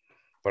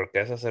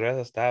 porque esa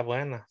cerveza está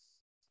buena.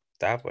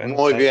 Está buena, está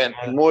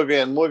tomada.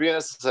 Muy bien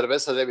esta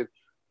cerveza, David.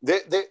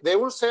 De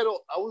un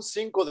 0 a un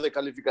 5 de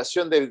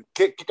calificación, David,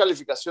 ¿qué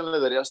calificación le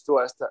darías tú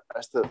a esta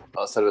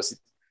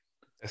cervecita?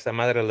 Esta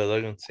madre le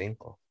doy un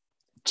 5.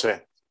 Sí,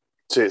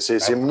 sí,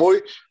 Está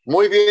muy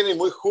bien y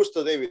muy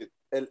justo, Daby.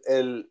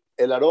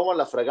 El aroma,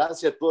 la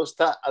fragancia, todo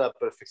está a la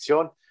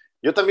perfección.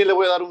 Yo también le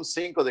voy a dar un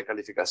 5 de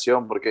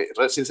calificación porque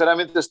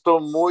sinceramente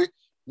estoy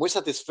muy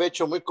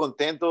satisfecho, muy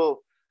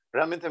contento.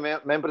 Realmente me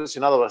ha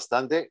impresionado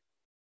bastante.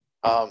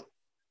 Um,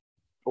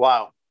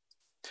 wow,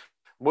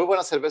 muy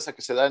buena cerveza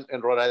que se da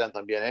en Rhode Island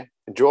también, ¿eh?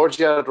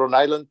 Georgia,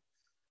 Rhode Island,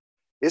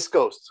 East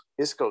Coast,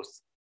 East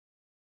Coast.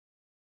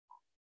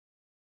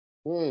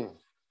 Mm,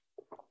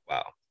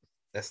 wow.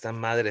 Esta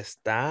madre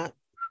está.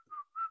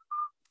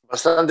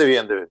 bastante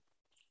bien, David.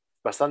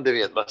 Bastante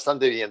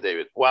bien,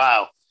 David.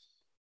 Wow.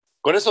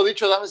 Con eso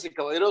dicho, damas y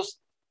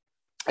caballeros,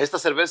 esta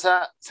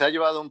cerveza se ha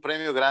llevado un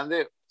premio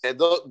grande.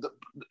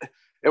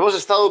 Hemos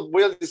estado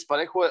muy al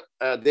disparejo,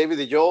 David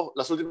y yo,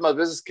 las últimas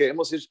veces que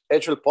hemos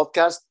hecho el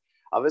podcast.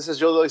 A veces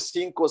yo doy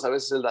 5, a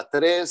veces él da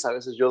 3, a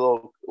veces yo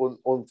doy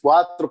un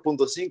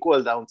 4.5,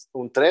 él da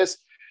un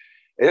 3.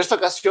 En esta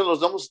ocasión los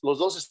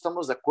dos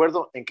estamos de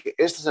acuerdo en que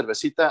esta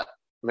cervecita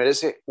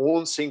merece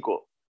un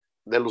 5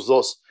 de los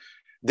dos.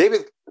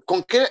 David,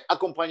 ¿con qué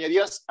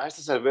acompañarías a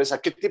esta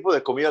cerveza? ¿Qué tipo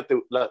de comida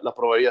la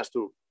probarías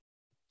tú?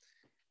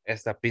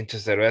 Esta pinche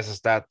cerveza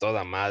está a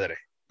toda madre.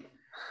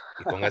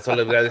 Y con eso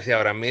les voy a decir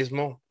ahora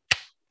mismo.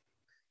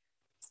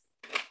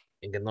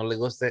 Y que no le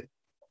guste,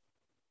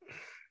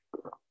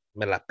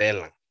 me la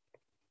pelan.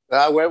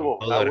 A con huevo,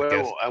 todo a orquesta.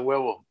 huevo, a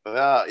huevo.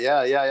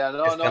 Ya.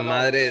 No, Esta no, no.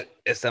 madre,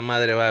 esta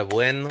madre va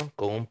bueno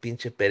con un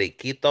pinche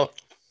periquito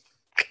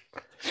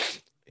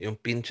y un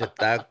pinche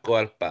taco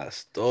al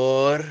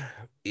pastor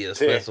y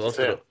Sí, después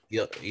sí.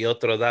 y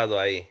otro dado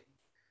ahí.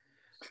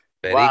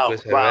 Perico y Wow, wow.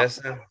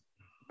 cerveza.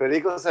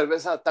 Perico,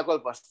 cerveza, taco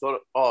al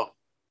pastor. Oh,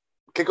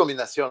 qué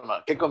combinación,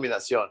 man, qué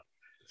combinación.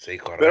 Sí,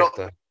 Pero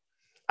correcto.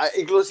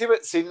 inclusive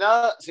sin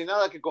nada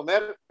que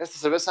comer, esta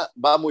cerveza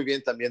va muy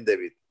bien también,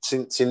 David.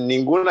 Sin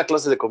ninguna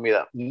clase de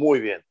comida, muy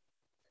bien.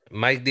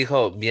 Mike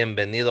dijo,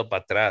 bienvenido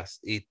para atrás.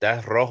 Y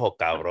estás rojo,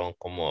 cabrón,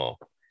 como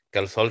que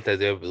el sol te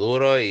dio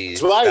duro y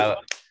That's right.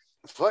 estaba...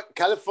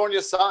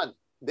 California sun.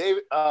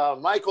 David,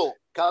 Michael,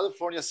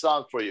 California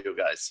sun for you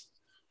guys.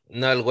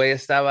 No, el güey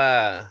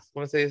estaba,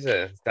 ¿cómo se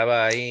dice?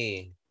 Estaba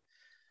ahí,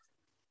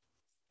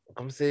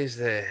 ¿cómo se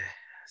dice?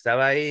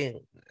 Estaba ahí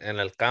en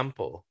el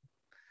campo,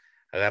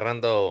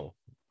 agarrando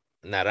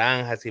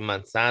naranjas y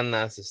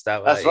manzanas,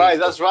 estaba That's ahí.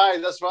 right, that's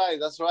right, that's right,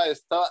 that's right.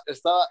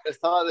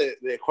 Estaba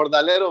de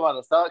jornalero, mano.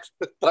 Estaba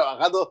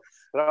trabajando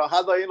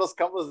ahí en los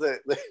campos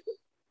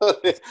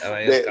Estaba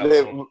ahí el de,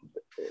 cabrón.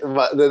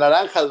 de, de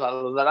naranjas,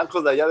 mano. Los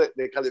naranjos de allá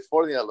de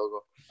California,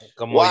 loco.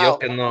 Como yo Wow.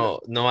 que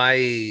no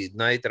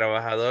hay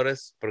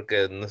trabajadores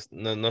porque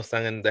no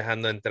están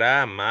dejando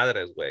entrar,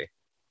 madres, güey.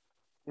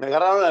 Me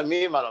agarraron a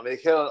mí, mano. Me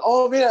dijeron,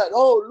 oh, mira,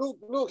 oh,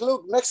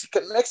 look,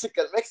 Mexican.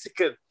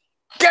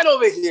 Get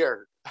over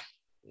here.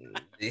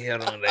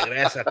 Dijeron,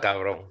 regresa,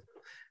 cabrón.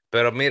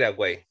 Pero mira,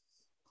 güey,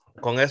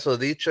 con eso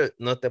dicho,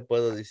 no te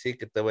puedo decir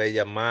que te voy a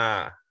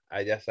llamar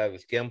a ya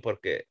sabes quién,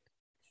 porque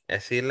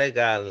es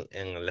ilegal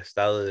en el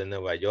estado de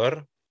Nueva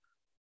York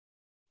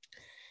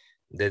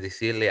de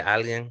decirle a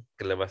alguien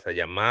que le vas a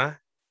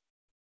llamar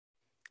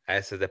a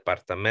ese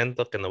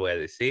departamento que no voy a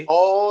decir.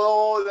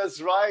 Oh, that's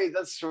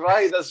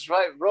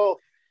right, bro.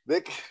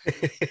 De que-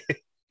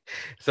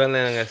 Solo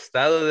en el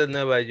estado de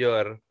Nueva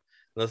York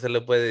no se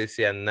le puede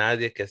decir a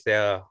nadie que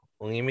sea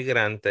un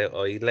inmigrante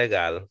o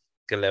ilegal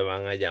que le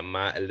van a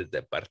llamar el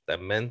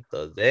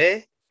departamento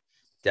de,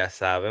 ya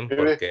saben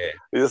por qué.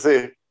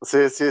 Sí.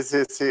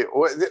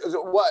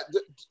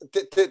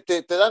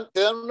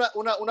 Te dan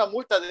una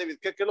multa, David.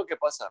 ¿Qué es lo que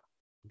pasa?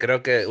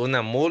 Creo que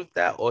una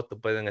multa o te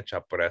pueden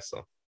echar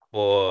preso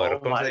por, Oh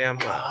 ¿cómo se my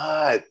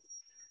llama? God.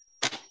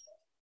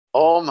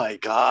 Oh my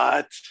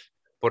God.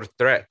 Por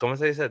threat, ¿cómo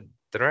se dice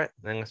threat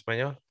en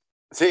español?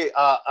 Sí,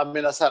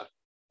 amenazar.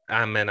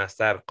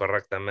 Amenazar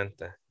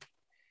correctamente.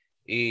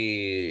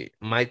 Y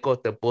Michael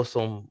te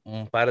puso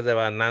un par de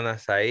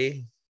bananas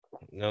ahí.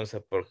 No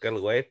sé por qué el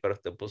güey, pero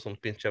te puso un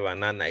pinche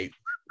banana ahí.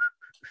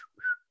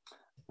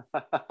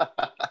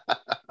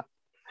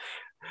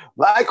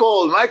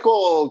 Michael,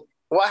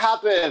 what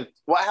happened?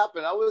 What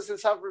happened? I was in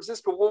San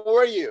Francisco. Where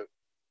were you?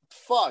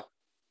 Fuck.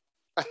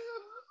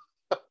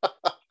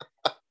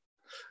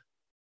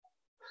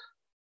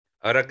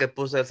 Ahora que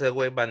puse ese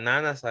güey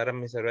bananas, ahora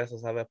mi cerveza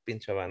sabe a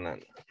pinche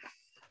banana.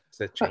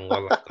 Se chingó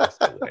la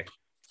cosa, güey.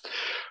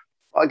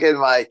 Ok,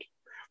 Mike.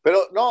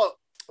 Pero no,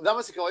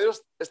 damas y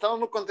caballeros, estamos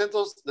muy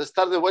contentos de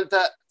estar de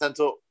vuelta,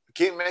 tanto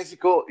aquí en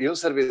México y un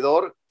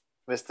servidor,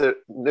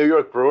 Mr. New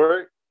York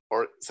Brewer,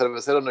 o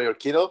cervecero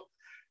neoyorquino.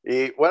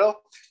 Y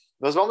bueno,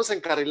 nos vamos a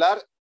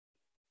encarrilar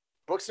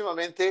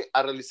próximamente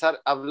a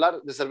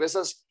hablar de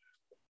cervezas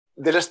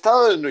del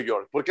estado de New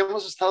York, porque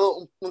hemos estado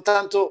un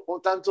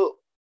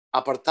tanto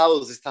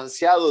apartados,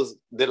 distanciados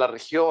de la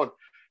región.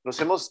 Nos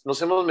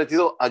hemos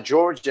metido a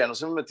Georgia,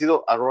 nos hemos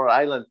metido a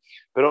Rhode Island,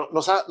 pero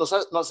nos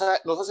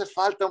hace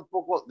falta un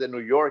poco de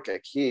New York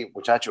aquí,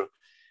 muchachos.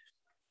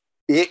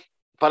 Y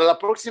para la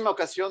próxima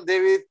ocasión,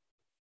 David,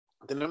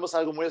 tenemos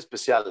algo muy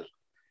especial.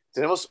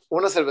 Tenemos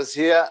una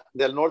cervecería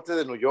del norte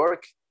de New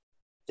York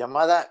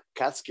llamada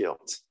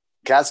Catskills.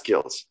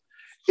 Catskills.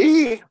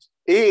 Y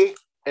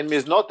en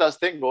mis notas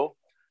tengo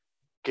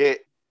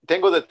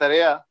de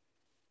tarea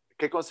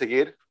que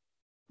conseguir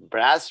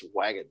Brass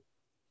Wagon.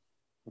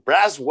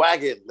 Brass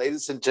Wagon,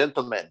 ladies and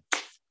gentlemen.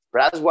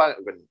 Brass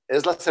Wagon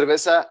es la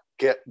cerveza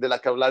de la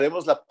que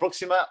hablaremos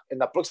en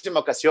la próxima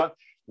ocasión,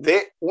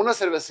 de una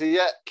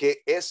cervecería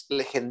que es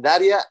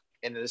legendaria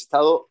en el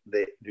estado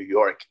de New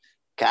York,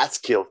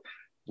 Catskill.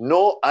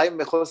 No hay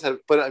mejor,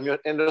 pero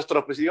en nuestra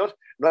opinión,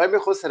 no hay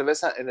mejor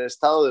cerveza en el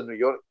estado de New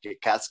York que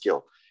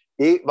Catskill.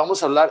 Y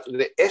vamos a hablar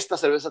de esta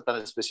cerveza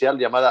tan especial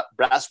llamada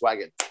Brass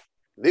Wagon.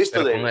 ¿Listo,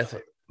 Pero con David? eso,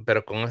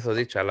 pero con eso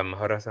dicho, a lo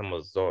mejor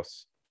hacemos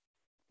dos.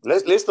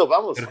 Listo,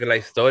 vamos. Porque la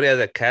historia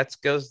de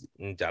Catskills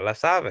ya la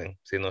saben.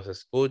 Si nos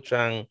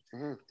escuchan,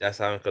 ya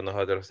saben que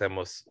nosotros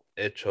hemos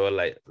hecho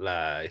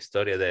la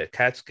historia de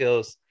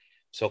Catskills.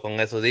 So, con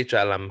eso dicho,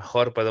 a lo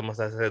mejor podemos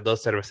hacer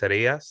dos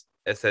cervecerías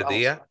ese Vamos.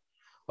 día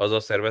o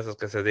dos cervezas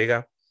que se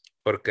diga,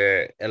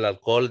 porque el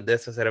alcohol de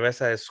esa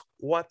cerveza es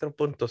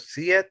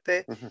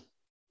 4.7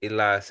 y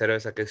la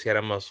cerveza que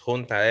hiciéramos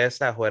junta a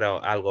esa fuera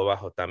algo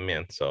bajo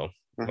también. So,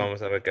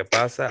 vamos a ver qué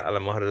pasa. A lo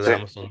mejor le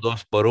damos un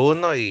 2 por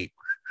 1 y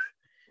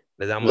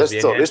le damos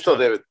bien Listo, hecho.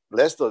 David.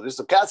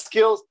 Listo.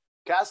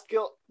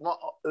 Catskill. No,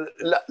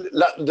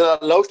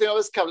 la última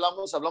vez que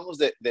hablamos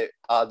de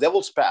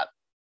Devil's Pad,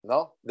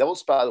 ¿no?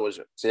 Devil's Pad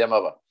se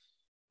llamaba.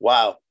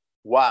 Wow,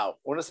 wow.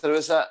 Una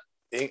cerveza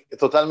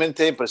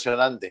totalmente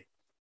impresionante.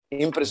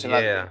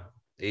 Impresionante. Yeah.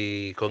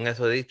 Y con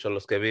eso dicho,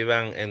 los que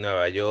vivan en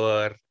Nueva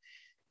York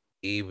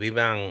y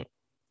vivan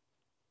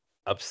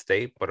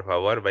upstate, por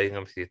favor, vayan a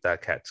visitar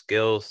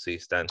Catskills si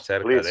están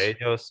cerca de Please.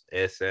 ellos.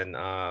 Es en,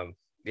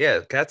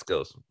 yeah,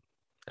 Catskills.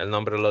 El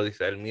nombre lo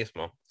dice él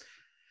mismo.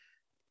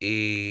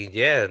 Y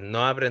yeah,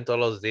 no abren todos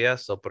los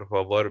días, o por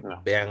favor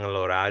No. vean el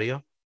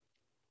horario,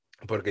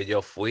 porque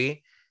yo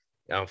fui,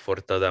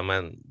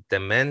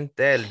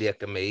 afortunadamente el día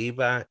que me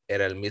iba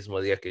era el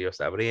mismo día que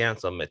ellos abrían,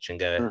 so me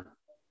chingué. Mm.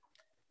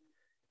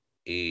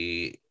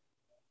 Y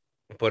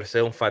por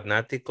ser un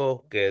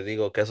fanático que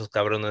digo que esos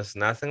cabrones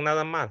no hacen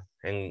nada mal.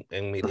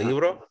 En mi Ujú.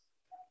 libro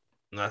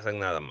no hacen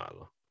nada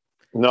malo.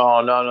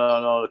 No, no, no,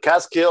 no.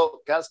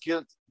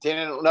 Catskill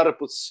tienen una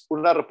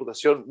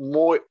reputación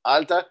muy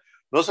alta,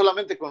 no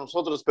solamente con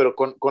nosotros, pero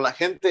con la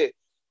gente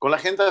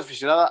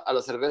aficionada a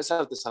la cerveza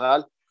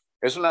artesanal.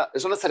 Es una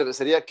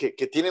cervecería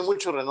que tiene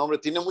mucho renombre,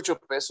 tiene mucho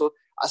peso,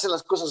 hacen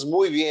las cosas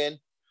muy bien.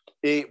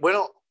 Y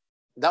bueno,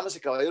 damas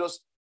y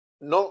caballeros,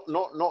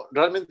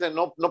 realmente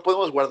no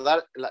podemos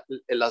guardar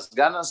las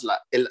ganas,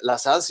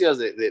 las ansias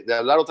de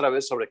hablar otra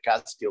vez sobre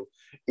Catskill.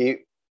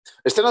 Y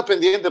estén al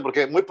pendiente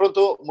porque muy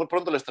pronto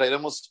les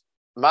traeremos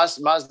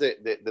más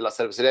de la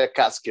cervecería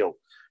Catskill.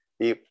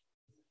 Y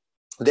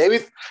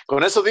David,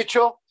 con eso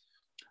dicho,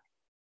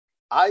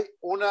 hay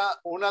una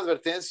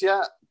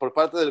advertencia por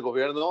parte del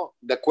gobierno,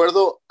 de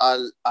acuerdo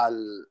al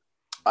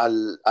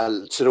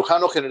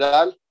cirujano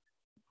general,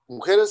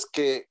 mujeres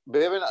que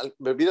beben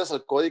bebidas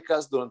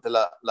alcohólicas durante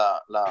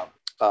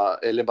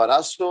el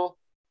embarazo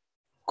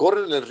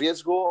corren el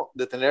riesgo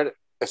de tener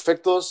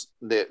efectos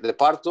de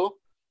parto.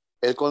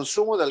 El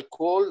consumo de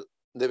alcohol,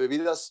 de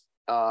bebidas,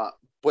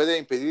 puede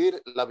impedir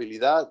la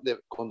habilidad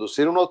de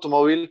conducir un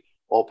automóvil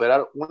o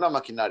operar una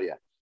maquinaria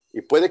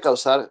y puede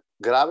causar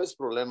graves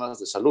problemas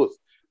de salud.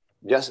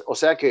 O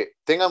sea que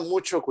tengan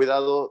mucho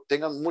cuidado,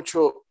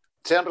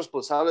 sean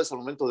responsables al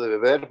momento de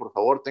beber, por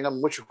favor, tengan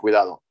mucho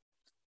cuidado.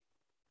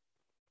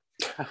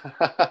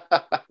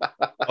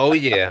 Oh,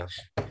 yeah.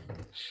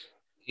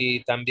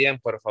 Y también,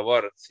 por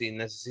favor, si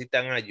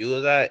necesitan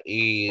ayuda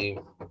y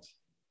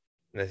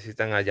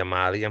necesitan a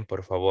llamar a alguien,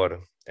 por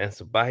favor, en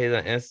su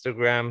página de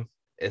Instagram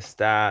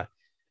está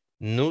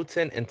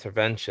Newton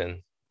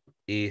Intervention.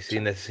 Y si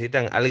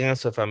necesitan, alguien en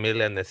su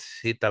familia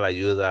necesita la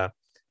ayuda,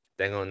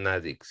 tenga una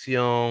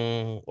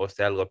adicción o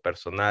sea algo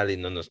personal y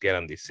no nos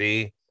quieran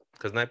decir,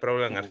 pues no hay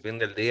problema. Al fin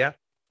del día,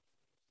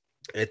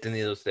 he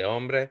tenido este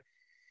hombre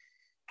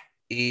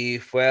y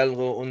fue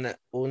algo,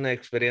 una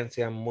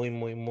experiencia muy,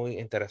 muy, muy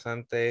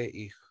interesante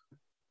y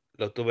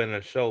lo tuve en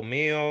el show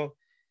mío.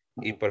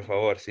 Y por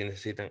favor, si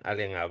necesitan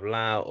alguien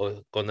hablar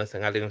o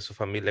conocen a alguien en su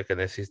familia que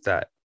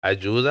necesita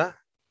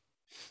ayuda,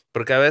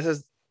 porque a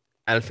veces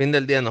al fin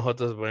del día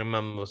nosotros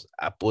vemos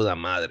a puta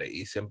madre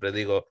y siempre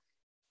digo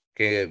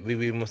que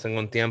vivimos en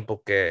un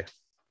tiempo que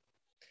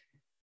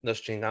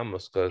nos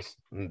chingamos, que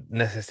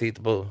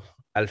necesito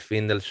al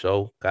fin del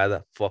show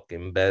cada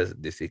fucking vez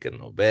decir que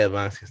no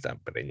beban, si están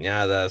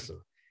preñadas,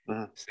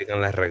 sigan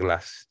las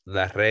reglas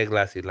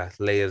y las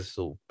leyes de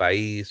su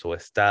país o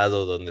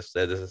estado donde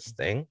ustedes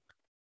estén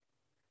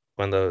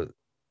cuando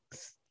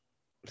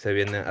se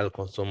viene al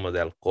consumo de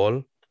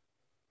alcohol.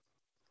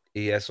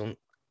 Y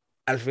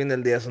al fin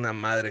del día es una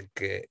madre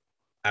que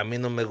a mí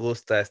no me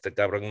gusta, a este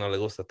cabrón no le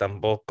gusta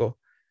tampoco,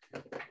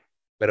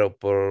 pero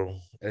por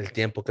el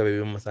tiempo que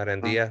vivimos ahora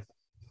en día,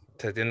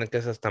 se tiene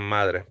que ser esta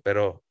madre,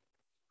 pero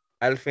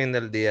al fin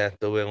del día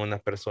tuve una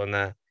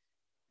persona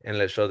en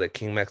el show de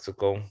King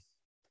Mexico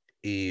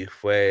y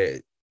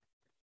fue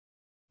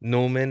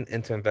Newman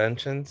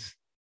Interventions.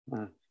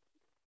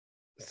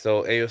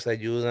 So, ellos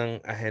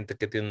ayudan a gente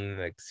que tiene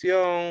una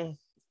adicción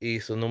y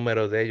su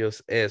número de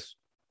ellos es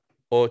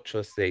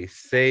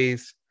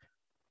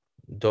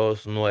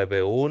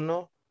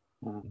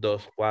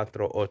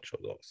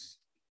 866-291-2482.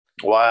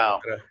 Wow.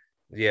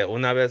 Yeah,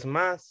 una vez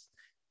más,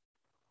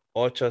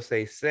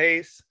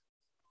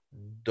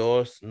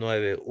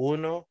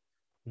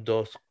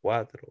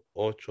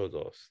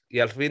 866-291-2482. Y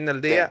al fin del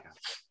día,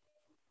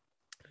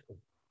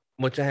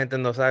 mucha gente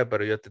no sabe,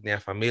 pero yo tenía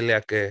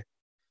familia que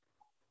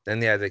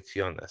tenía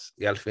adicciones.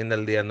 Y al fin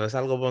del día no es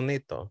algo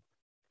bonito,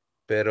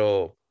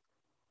 pero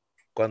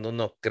cuando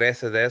uno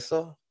crece de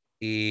eso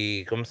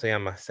y, ¿cómo se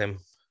llama? Se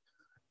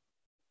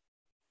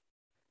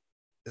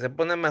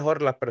pone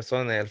mejor la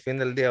persona y al fin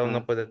del día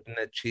uno puede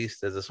tener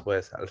chistes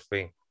después, al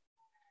fin.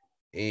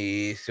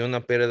 Y si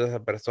uno pierde a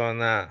esa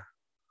persona,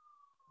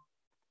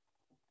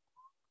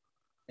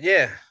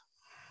 yeah,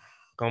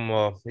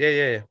 como,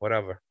 yeah,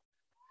 whatever.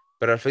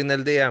 Pero al fin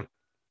del día,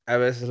 a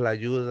veces la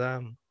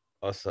ayuda,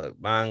 o se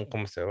van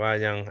como se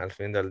vayan, al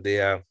fin del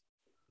día,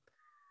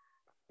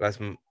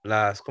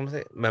 ¿cómo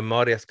se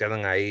memorias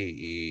quedan ahí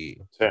y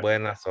Sí,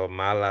 buenas o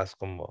malas,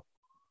 como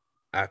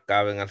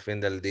acaben al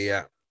fin del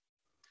día.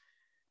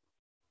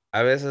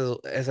 A veces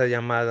esa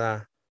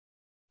llamada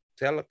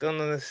sea lo que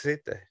uno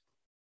necesite.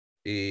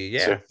 Y sí.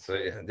 yeah, so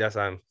ya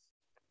saben.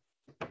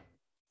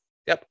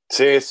 Yep.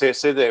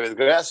 Sí, David.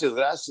 Gracias.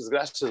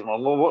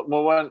 Man.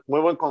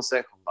 Muy buen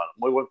consejo, man.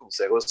 Muy buen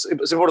consejo.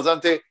 Es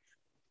importante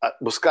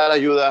buscar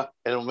ayuda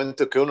en el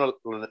momento que uno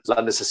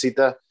la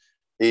necesita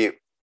y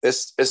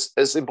es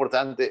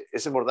importante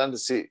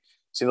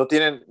si no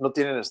tienen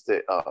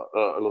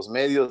los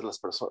medios,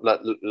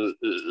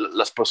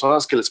 las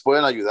personas que les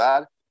pueden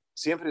ayudar,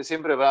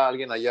 siempre va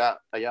alguien allá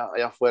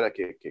afuera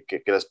que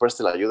les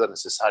preste la ayuda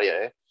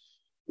necesaria, ¿eh?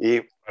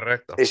 Y,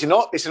 Correcto. y si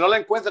no la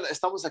encuentran,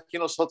 estamos aquí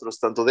nosotros,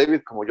 tanto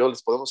David como yo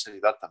les podemos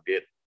ayudar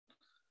también.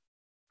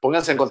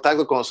 Pónganse en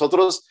contacto con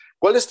nosotros.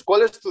 ¿Cuál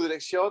es tu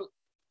dirección,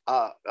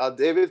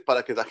 David,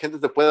 para que la gente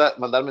te pueda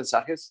mandar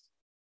mensajes?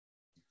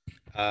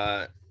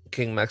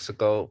 King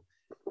Mexico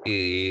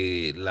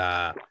y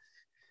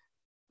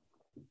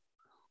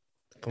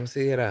 ¿cómo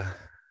se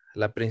dirá?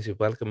 La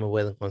principal que me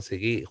pueden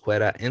conseguir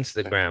fuera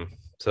Instagram.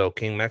 So,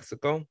 King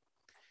Mexico.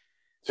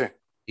 Sí.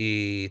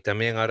 Y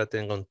también ahora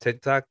tengo un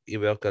TikTok y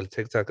veo que el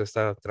TikTok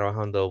está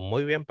trabajando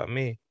muy bien para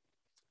mí.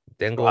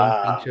 Tengo un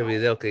pinche Wow.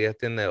 video que ya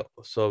tiene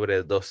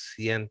sobre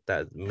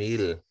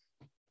 200,000.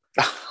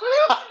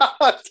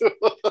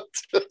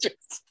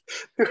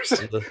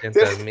 Son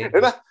 200,000.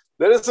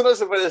 Eres una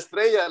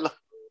superestrella.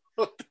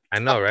 I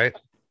know, right?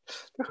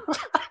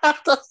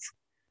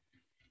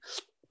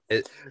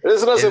 Es,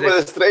 Eres una es de,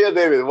 superestrella,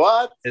 David.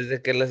 What? es de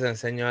que les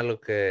enseño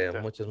algo que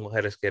muchas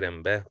mujeres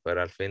quieren ver,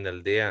 pero al fin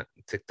del día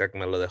TikTok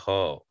me lo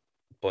dejó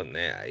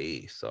poner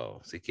ahí.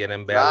 So, si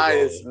quieren ver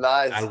Nice,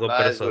 nice, algo nice,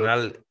 dude.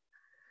 personal,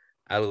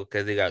 algo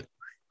que diga,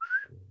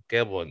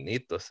 qué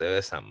bonito se ve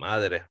esa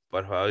madre,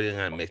 por favor, vayan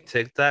a mi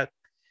TikTok.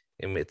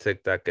 Y mi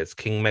TikTok es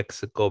King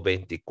Mexico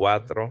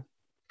 24,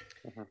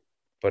 Uh-huh.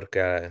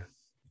 porque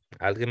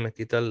alguien me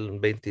quita el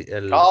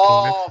King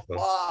Oh, Mexico.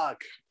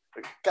 fuck.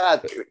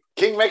 God.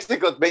 King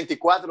Mexico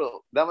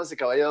 24. Damas y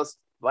caballeros,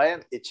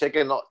 vayan y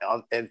chequenlo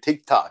en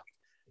TikTok.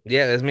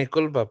 Yeah, es mi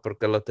culpa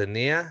porque lo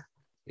tenía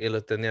y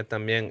lo tenía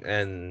también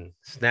en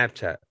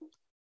Snapchat,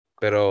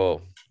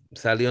 pero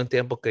salió un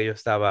tiempo que yo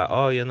estaba,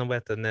 yo no voy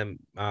a tener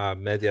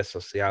medias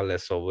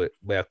sociales o voy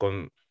a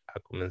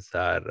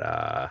comenzar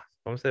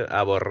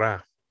a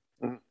borrar.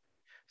 Mm.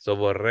 So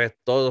borré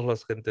todos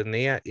los que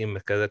tenía y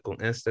me quedé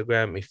con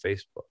Instagram y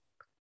Facebook.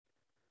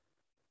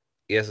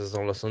 Y esos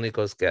son los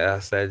únicos que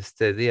hasta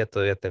este día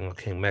todavía tengo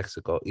aquí en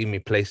México. Y mi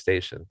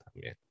PlayStation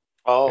también. Que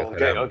Oh,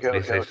 fuera mi okay.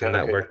 PlayStation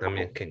Network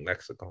también aquí en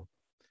México.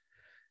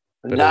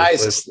 Pero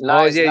después, Nice,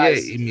 nice, yeah.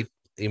 nice.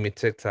 Y mi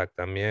TikTok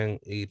también.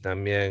 Y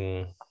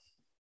también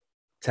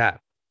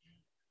Tap.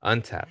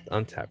 Untap,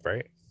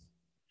 right?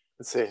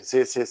 Sí.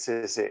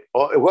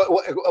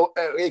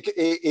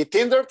 ¿Y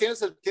Tinder?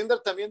 ¿Tienes el Tinder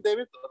también,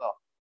 David? ¿O no?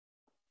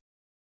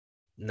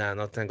 Nah,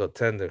 no tengo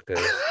Tinder.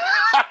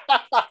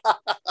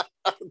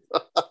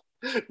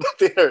 No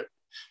tiene.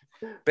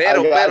 I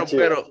Pero, pero, got you.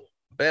 pero,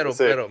 pero, Sí.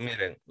 pero,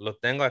 miren, lo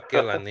tengo aquí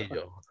el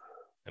anillo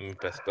en mi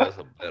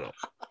pescuezo, pero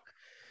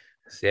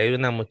si hay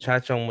una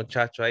muchacha o un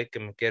muchacho ahí que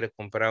me quiere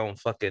comprar un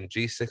fucking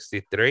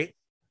G63,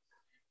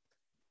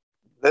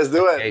 Let's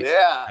do aquí it. hay,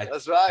 Yeah, aquí,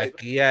 that's right.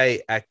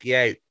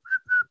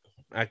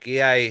 aquí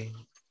hay.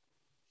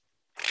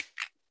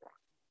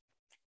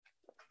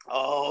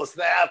 Oh,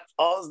 snap.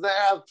 Oh,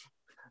 snap.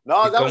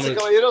 No, Y damas como, y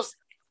caballeros, y-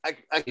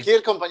 aquí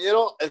el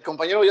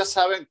compañero ya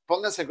saben,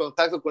 pónganse en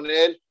contacto con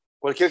él.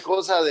 Cualquier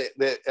cosa el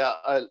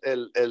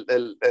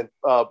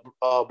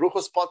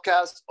Brujos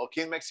Podcast o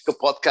King Mexico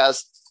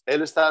Podcast,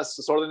 él está a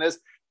sus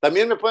órdenes.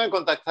 También me pueden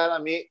contactar a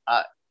mí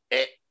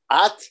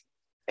at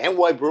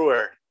NY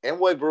Brewer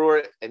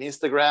en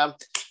Instagram.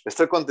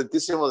 Estoy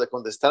contentísimo de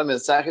contestar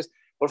mensajes.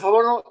 Por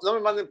favor, no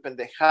me manden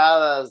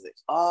pendejadas de,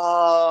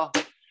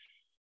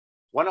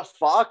 wanna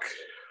fuck?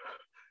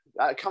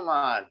 Come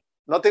on.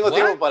 No tengo what?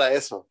 tiempo para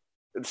eso.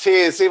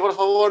 Sí, por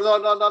favor,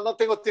 no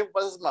tengo tiempo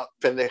para esas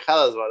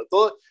pendejadas, bro.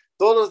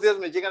 Todos los días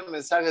me llegan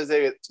mensajes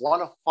de,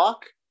 wanna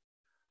fuck?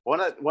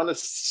 Wanna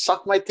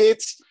suck my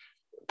tits?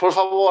 Por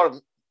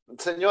favor,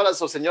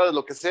 señoras o señores,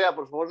 lo que sea,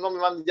 por favor, no me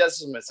manden ya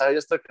esos mensajes, ya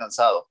estoy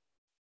cansado.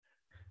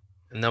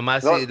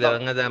 Nomás No, si le no.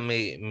 van a dar a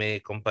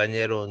mi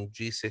compañero un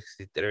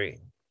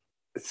G63.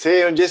 Sí,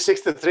 un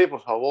G63,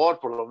 por favor,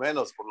 por lo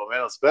menos.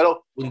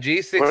 Pero, Un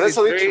por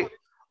eso dicho, G63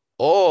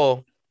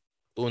 o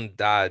un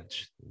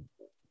Dodge.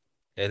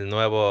 El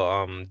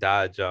nuevo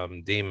Dodge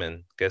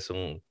Demon, que es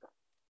un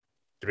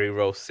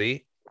 3-row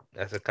C.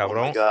 Ese oh my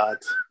cabrón. God,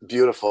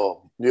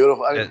 beautiful.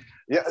 Eh,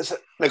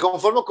 Me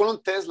conformo con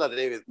un Tesla,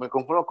 David. Me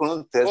conformo con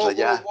un Tesla, Wow, wow,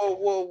 ya. wow,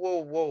 wow,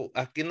 wow, wow.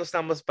 Aquí no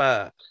estamos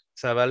para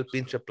salvar el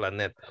pinche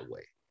planeta,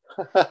 güey.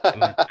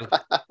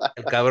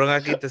 El cabrón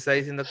aquí te está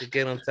diciendo que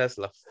quiere un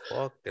Tesla.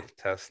 Fuck el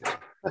Tesla.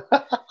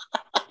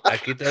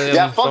 Aquí Ya,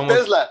 todavía fuck somos.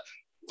 Tesla.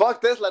 Fuck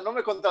Tesla. No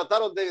me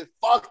contrataron, David.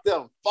 Fuck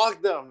them,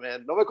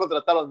 man. No me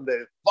contrataron,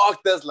 David.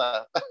 Fuck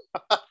Tesla.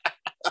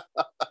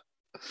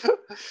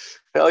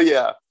 Hell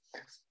yeah.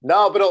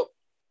 No, pero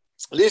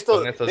Con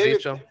listo, eso David.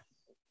 dicho.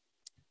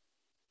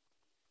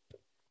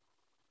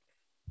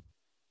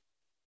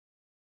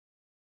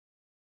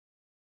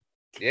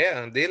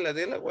 Yeah,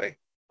 dile, güey.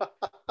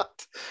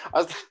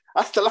 hasta,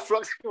 hasta la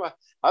próxima.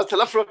 Hasta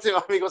la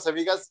próxima, amigos,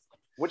 amigas.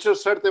 Mucha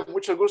suerte,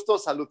 mucho gusto,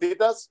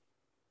 salutitas.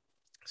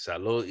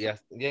 Salud, ya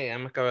me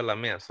acabé la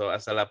mía. So,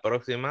 hasta la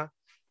próxima,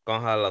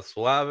 cójala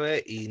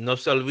suave y no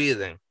se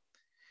olviden,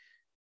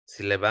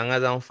 si le van a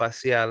dar un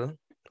facial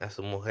a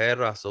su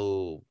mujer o a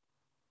su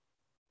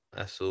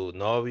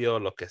novio,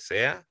 lo que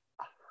sea,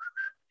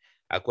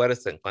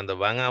 acuérdense, cuando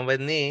van a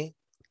venir,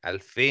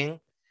 al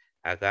fin,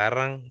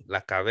 agarran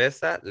la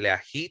cabeza, le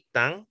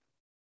agitan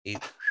y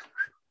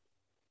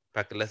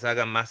para que les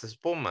haga más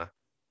espuma.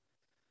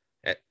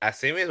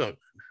 Así mismo,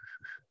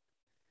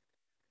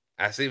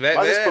 así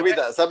Más ve.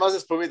 espumita, está más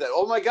espumita.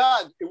 Oh my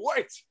God, it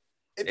worked.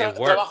 It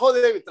worked. Trabajó,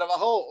 David,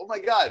 trabajó. Oh my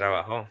God.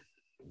 Trabajó,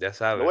 ya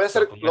Lo voy a sabes. So,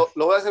 hacer,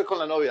 lo voy a hacer con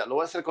la novia. Lo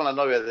voy a hacer con la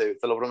novia, David,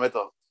 te lo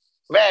prometo.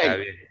 está Bang.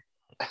 bien.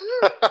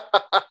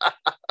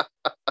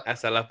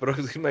 Hasta la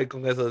próxima y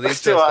con eso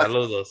Este dicho, va.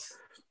 saludos.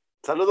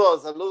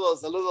 Saludos,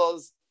 saludos,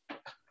 saludos.